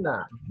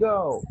Molina,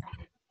 go.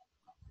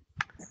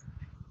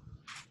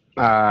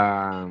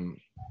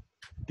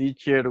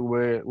 teacher,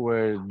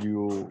 were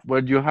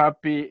you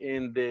happy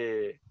in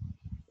the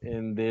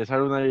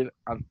Saturday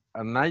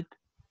at night?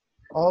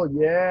 Oh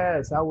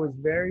yes, I was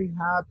very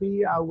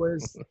happy. I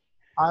was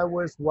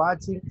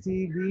watching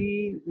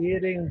TV,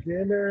 eating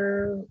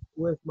dinner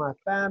with my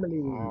family.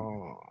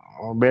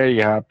 Oh,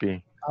 very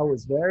happy. I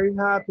was very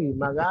happy.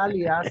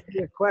 Magali, ask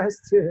me a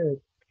question.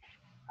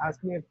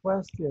 Ask me a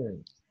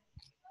question.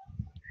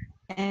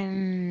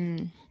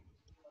 Um,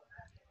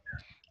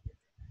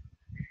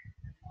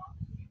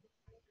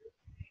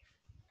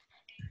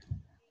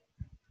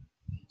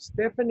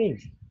 Stephanie,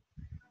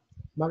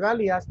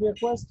 Magali, ask me a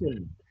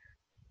question.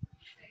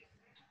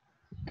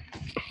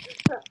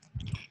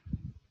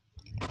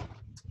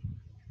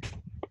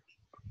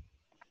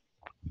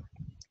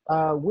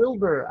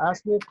 Wilbur,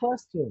 ask me a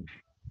question.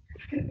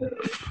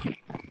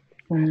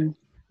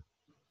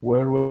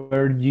 Where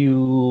were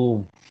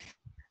you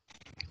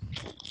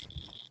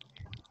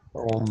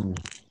um,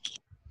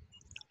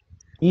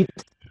 eat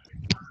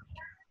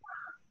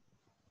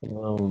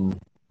um,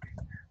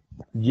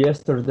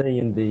 yesterday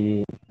in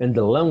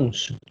the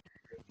lounge?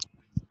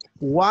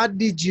 What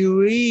did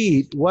you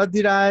eat? What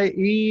did I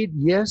eat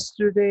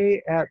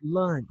yesterday at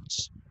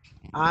lunch?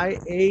 I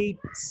ate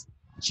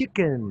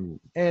chicken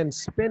and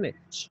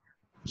spinach.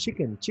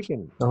 Chicken.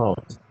 Oh,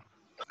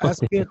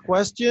 Ask me a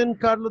question,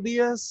 Carlos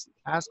Diaz.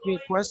 Ask me a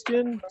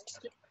question.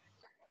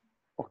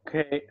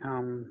 Okay.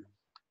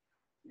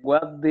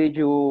 What did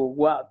you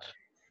watch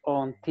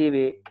on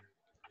TV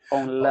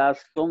on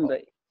last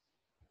Sunday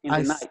in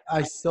the night?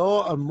 I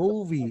saw a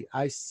movie.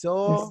 I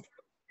saw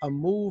a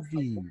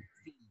movie.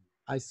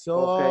 I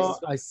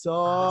Okay.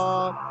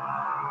 saw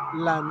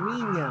La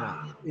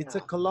Niña. It's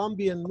a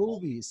Colombian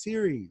movie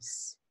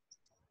series.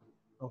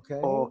 Okay.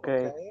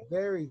 Okay.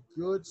 Very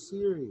good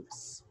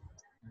series.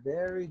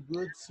 Very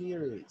good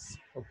series.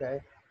 Okay.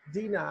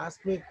 Dina,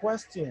 ask me a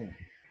question.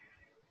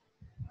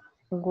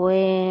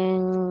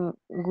 When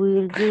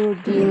will you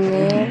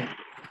dinner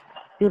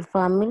your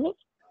family?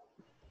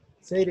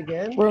 Say it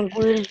again. When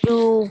will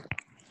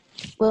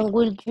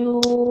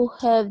you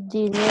have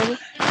dinner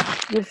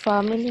your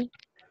family?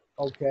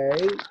 Okay.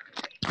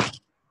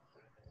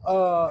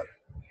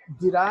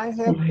 Did I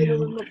have dinner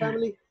with my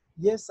family?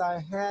 Yes, I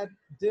had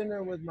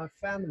dinner with my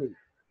family.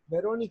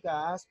 Veronica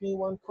asked me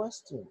one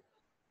question.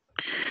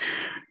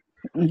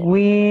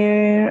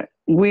 We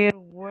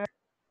were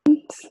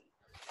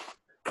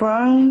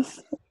from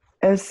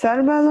El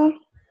Salvador.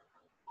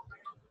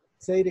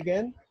 Say it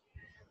again.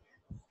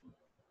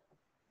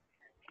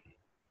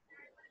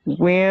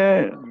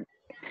 We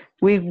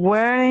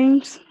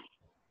weren't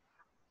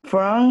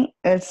from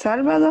El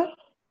Salvador.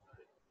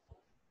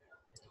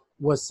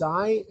 Was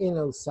I in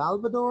El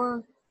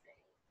Salvador?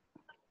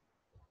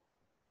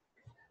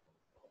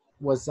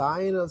 Was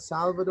I in El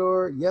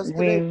Salvador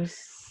yesterday?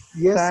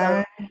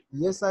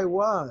 Yes, I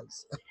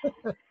was.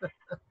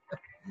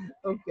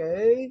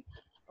 Okay.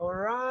 All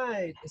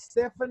right.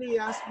 Stephanie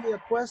asked me a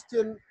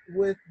question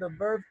with the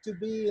verb to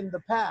be in the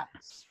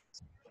past.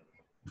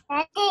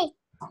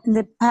 In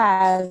the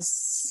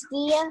past,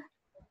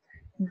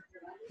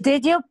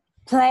 did you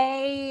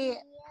play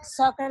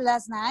soccer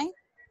last night?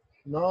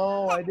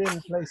 No, I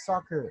didn't play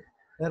soccer.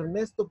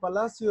 Ernesto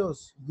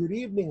Palacios, good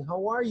evening.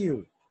 How are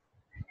you?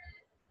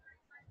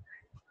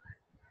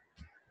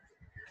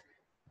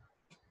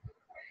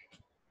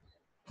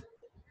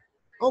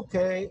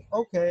 Okay.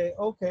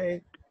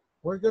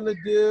 We're gonna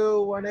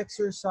do an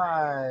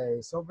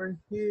exercise over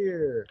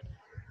here.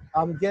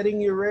 I'm getting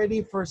you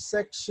ready for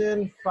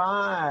section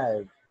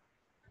 5.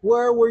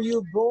 Where were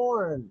you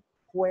born?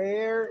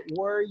 Where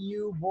were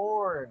you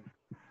born?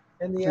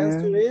 And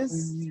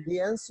the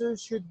answer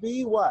should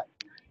be what?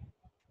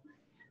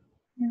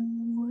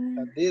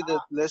 I did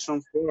it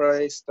lesson 4.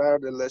 I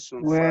started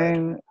lesson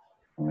 5.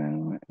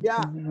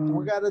 Yeah,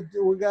 we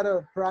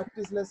gotta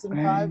practice lesson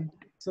 5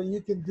 so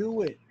you can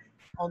do it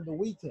on the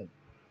weekend.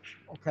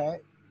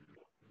 Okay.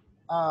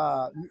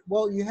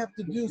 Well, you have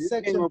to do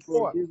section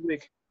 4. This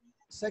week.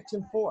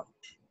 Section 4.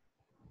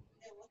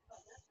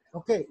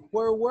 Okay,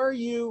 where were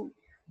you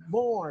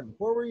born?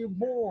 Where were you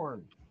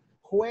born?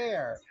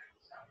 Where?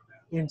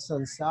 In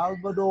San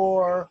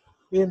Salvador,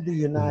 in the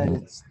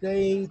United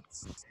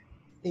States,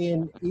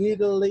 in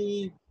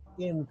Italy,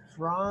 in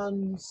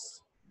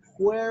France.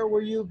 Where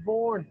were you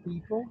born,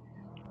 people?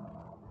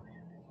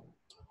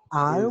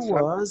 I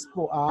was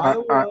I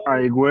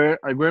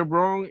were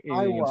born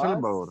in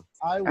Salvador.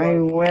 I was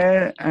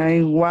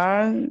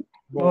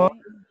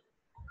born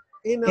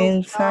in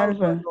El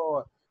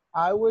Salvador.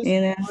 I was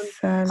in El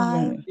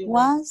Salvador.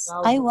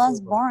 I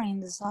was born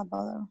in El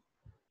Salvador.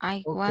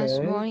 I was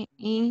born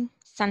in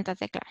Santa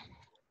Tecla.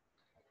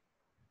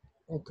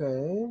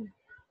 Okay.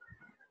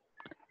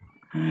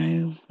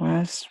 I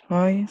was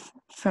born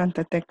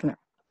Santa Tecla.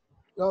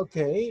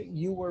 Okay,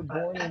 you were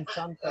born in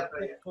Santa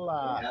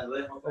Tecla.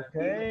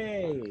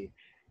 Okay.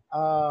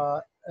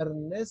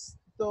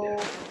 Ernesto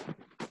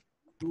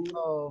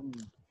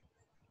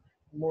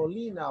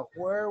Molina,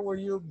 where were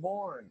you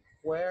born?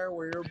 Where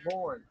were you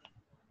born?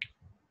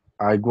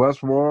 I was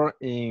born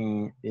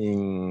in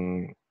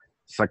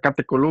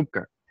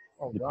Zacatecoluca.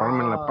 All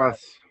Department La right. Paz.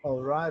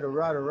 All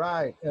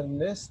right.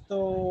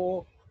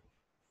 Ernesto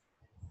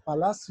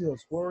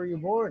Palacios, where were you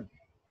born?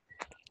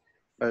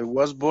 I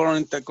was born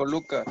in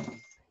Tecoluca.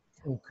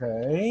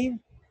 Okay.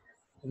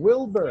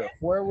 Wilbur,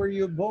 where were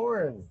you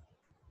born?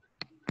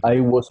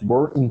 I was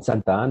born in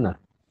Santa Ana.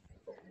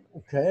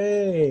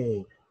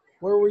 Okay.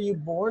 Where were you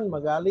born,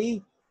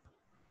 Magali?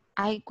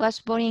 I was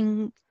born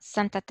in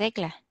Santa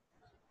Tecla.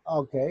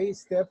 Okay.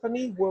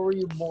 Stephanie, where were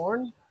you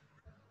born?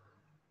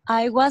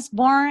 I was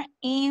born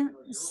in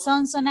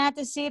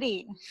Sonsonate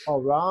City.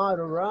 All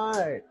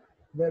right.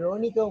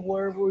 Veronica,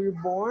 where were you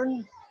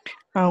born?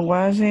 I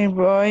was in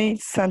Roy,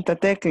 Santa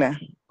Tecla.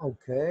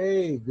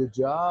 Okay, good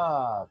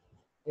job.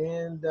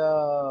 And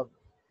let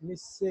me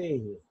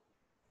see.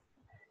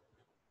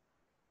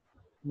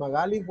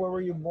 Magali, where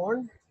were you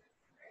born?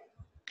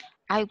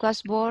 I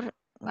was born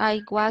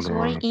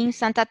in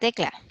Santa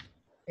Tecla.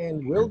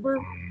 And Wilbur,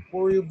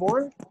 where were you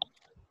born?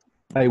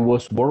 I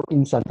was born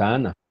in Santa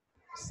Ana.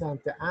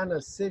 Santa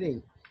Ana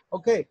City.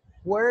 Okay,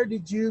 where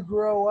did you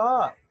grow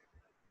up?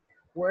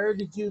 Where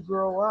did you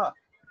grow up?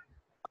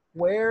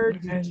 Where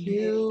did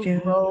you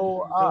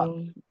grow up?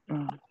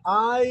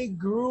 I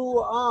grew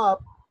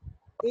up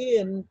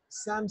in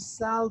San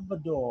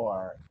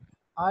Salvador.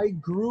 I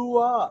grew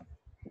up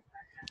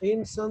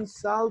in San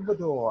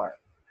Salvador.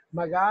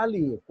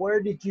 Magali,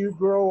 where did you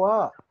grow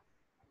up?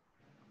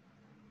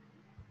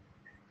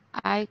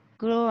 I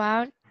grew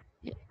up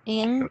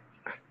in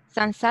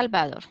San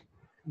Salvador.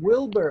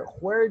 Wilbur,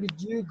 where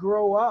did you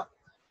grow up?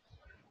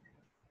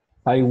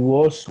 I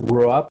was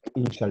grew up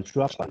in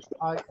Chalchuapa.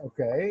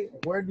 Okay,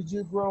 where did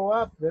you grow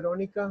up,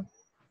 Veronica?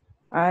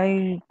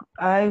 I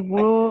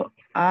grew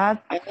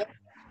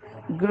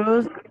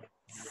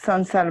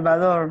San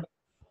Salvador.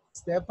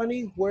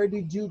 Stephanie, where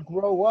did you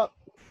grow up?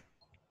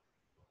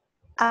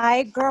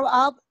 I grew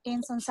up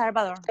in San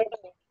Salvador.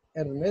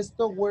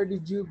 Ernesto, where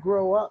did you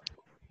grow up?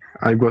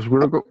 I was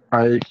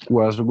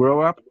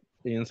grow up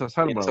in San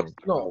Salvador.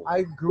 No,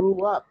 I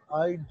grew up.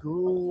 I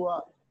grew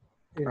up.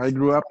 I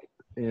grew up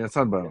in El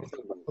Salvador.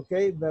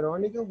 Okay,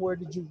 Veronica, where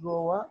did you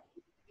grow up?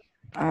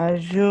 I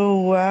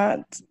grew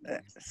up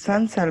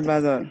San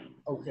Salvador.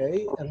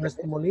 Okay,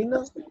 Ernesto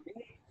Molina?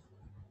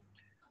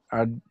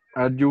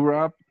 I grew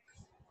up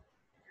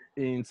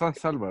in San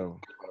Salvador.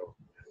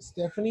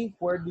 Stephanie,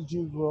 where did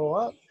you grow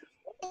up?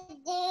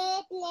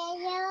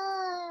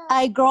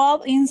 I grew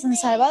up in San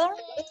Salvador.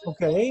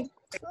 Okay,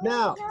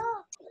 now,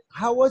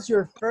 how was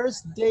your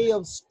first day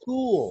of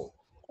school?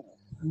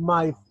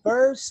 My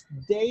first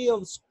day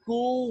of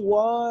school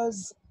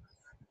was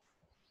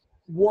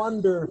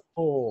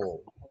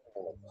wonderful.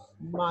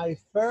 My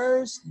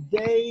first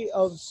day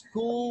of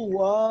school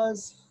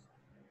was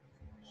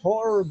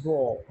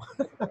horrible.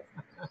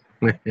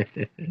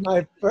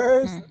 My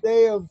first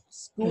day of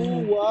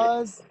school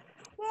was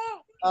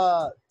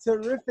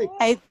terrific,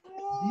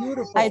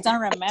 beautiful. I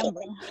don't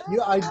remember.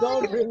 I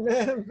don't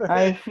remember.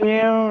 I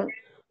feel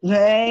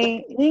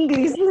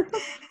English.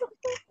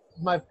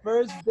 My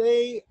first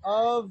day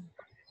of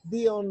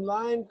the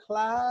online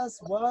class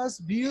was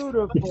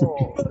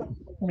beautiful.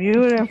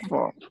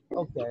 Beautiful.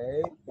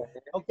 Okay.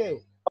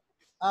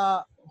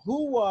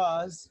 Who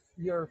was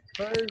your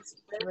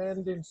first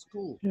friend in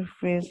school? Your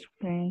first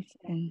friends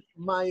and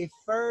My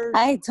first.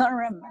 I don't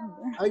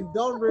remember. I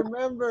don't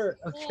remember.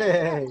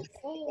 Okay.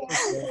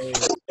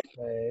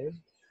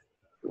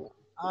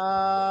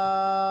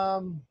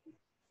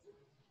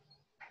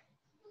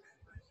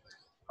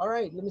 All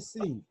right, let me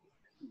see.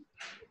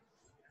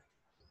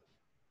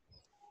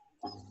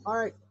 All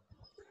right.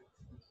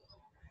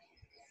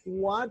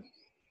 What?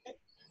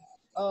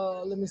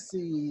 Let me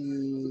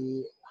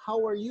see.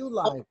 How are you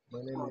like?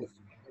 My name is.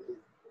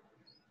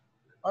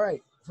 All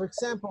right. For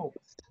example,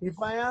 if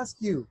I ask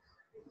you,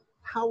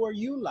 how are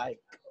you like?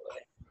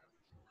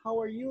 How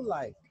are you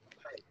like?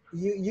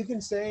 You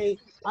can say,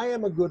 I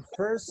am a good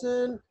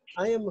person.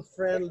 I am a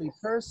friendly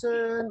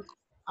person.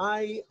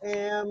 I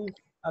am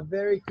a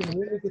very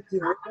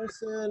communicative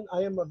person.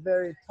 I am a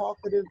very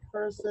talkative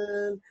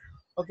person.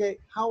 Okay,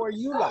 how are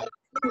you like?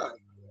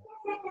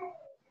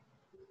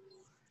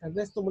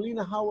 Ernesto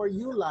Molina, how are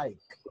you like?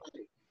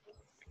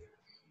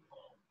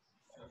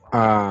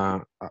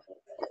 I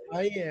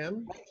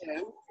am.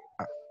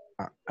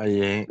 I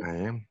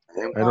am.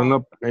 I don't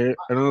know. I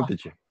don't know,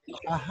 teacher.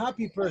 A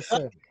happy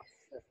person.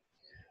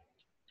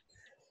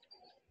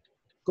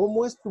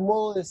 ¿Cómo es tu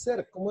modo de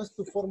ser? ¿Cómo es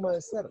tu forma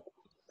de ser?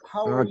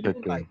 How are you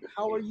like?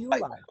 How are you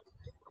like?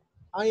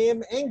 I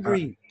am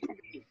angry.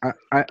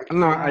 I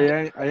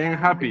am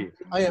happy.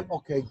 I am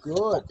okay,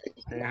 good.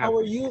 How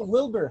are you,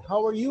 Wilbur?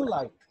 How are you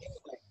like?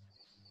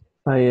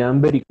 I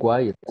am very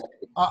quiet.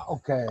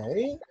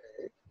 Okay.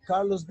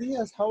 Carlos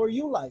Diaz, how are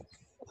you like?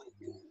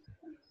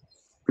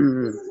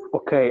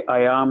 Okay,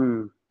 I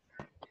am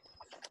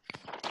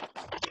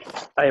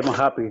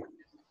happy.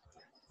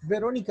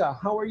 Veronica,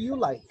 how are you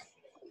like?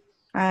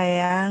 I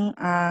am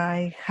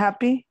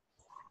happy.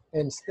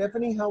 And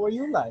Stephanie, how are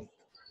you like?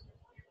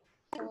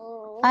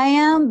 I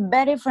am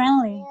very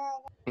friendly.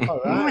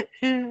 All right.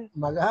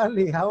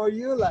 Magali, how are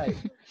you like?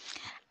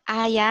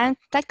 I am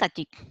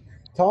talkative.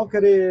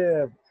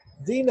 Talkative.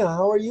 Dina,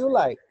 how are you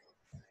like?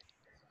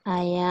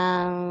 I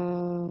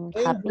am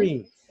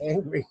happy.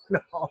 Angry.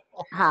 No.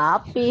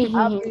 Happy.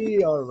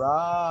 Happy. All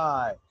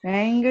right.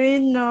 Angry,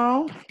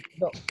 no.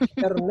 No.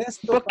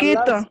 Ernesto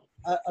Poquito. Palacios.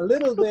 A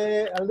little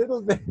bit. A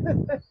little bit.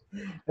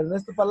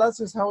 Ernesto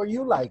Palacios, how are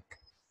you like?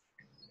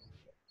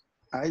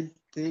 I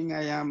think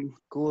I am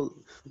cool.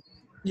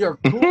 You're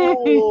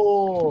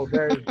cool.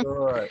 Very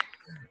good.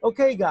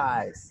 Okay,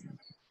 guys.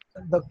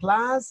 The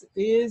class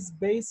is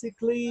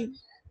basically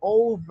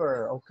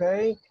over,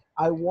 okay?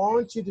 I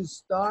want you to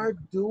start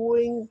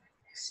doing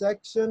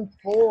section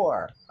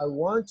 4. I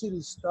want you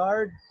to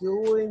start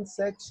doing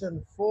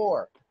section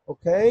 4,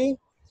 okay?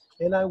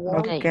 And I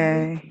want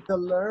Okay. you to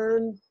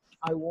learn,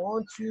 I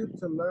want you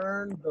to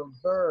learn the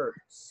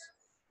verbs.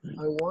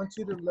 I want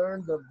you to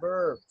learn the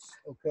verbs,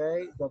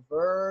 okay? The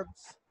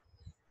verbs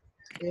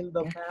in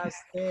the past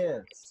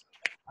tense.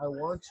 I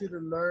want you to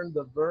learn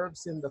the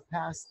verbs in the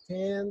past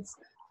tense,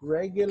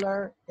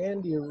 regular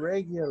and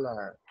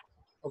irregular,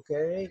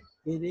 okay?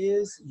 It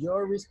is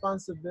your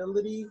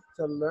responsibility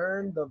to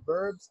learn the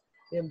verbs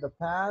in the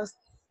past,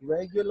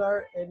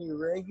 regular and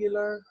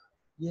irregular.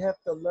 You have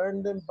to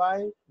learn them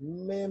by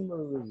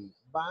memory,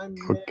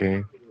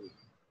 Okay.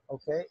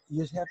 okay?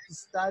 You have to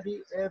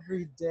study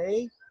every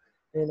day,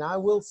 and I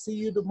will see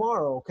you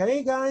tomorrow,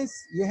 okay, guys?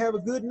 You have a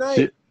good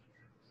night.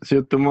 See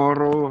you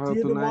tomorrow. See Have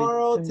you tonight.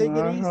 tomorrow. Take it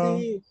Tomorrow.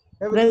 easy.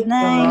 Have a Good good Good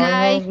night. time.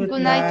 night. Good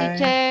Good night, night.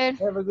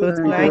 teacher. Have a good Good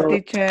Thank night, time.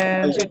 you.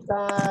 Have a teacher. good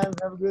time.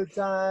 Have a good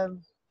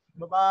time.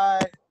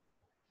 Bye-bye.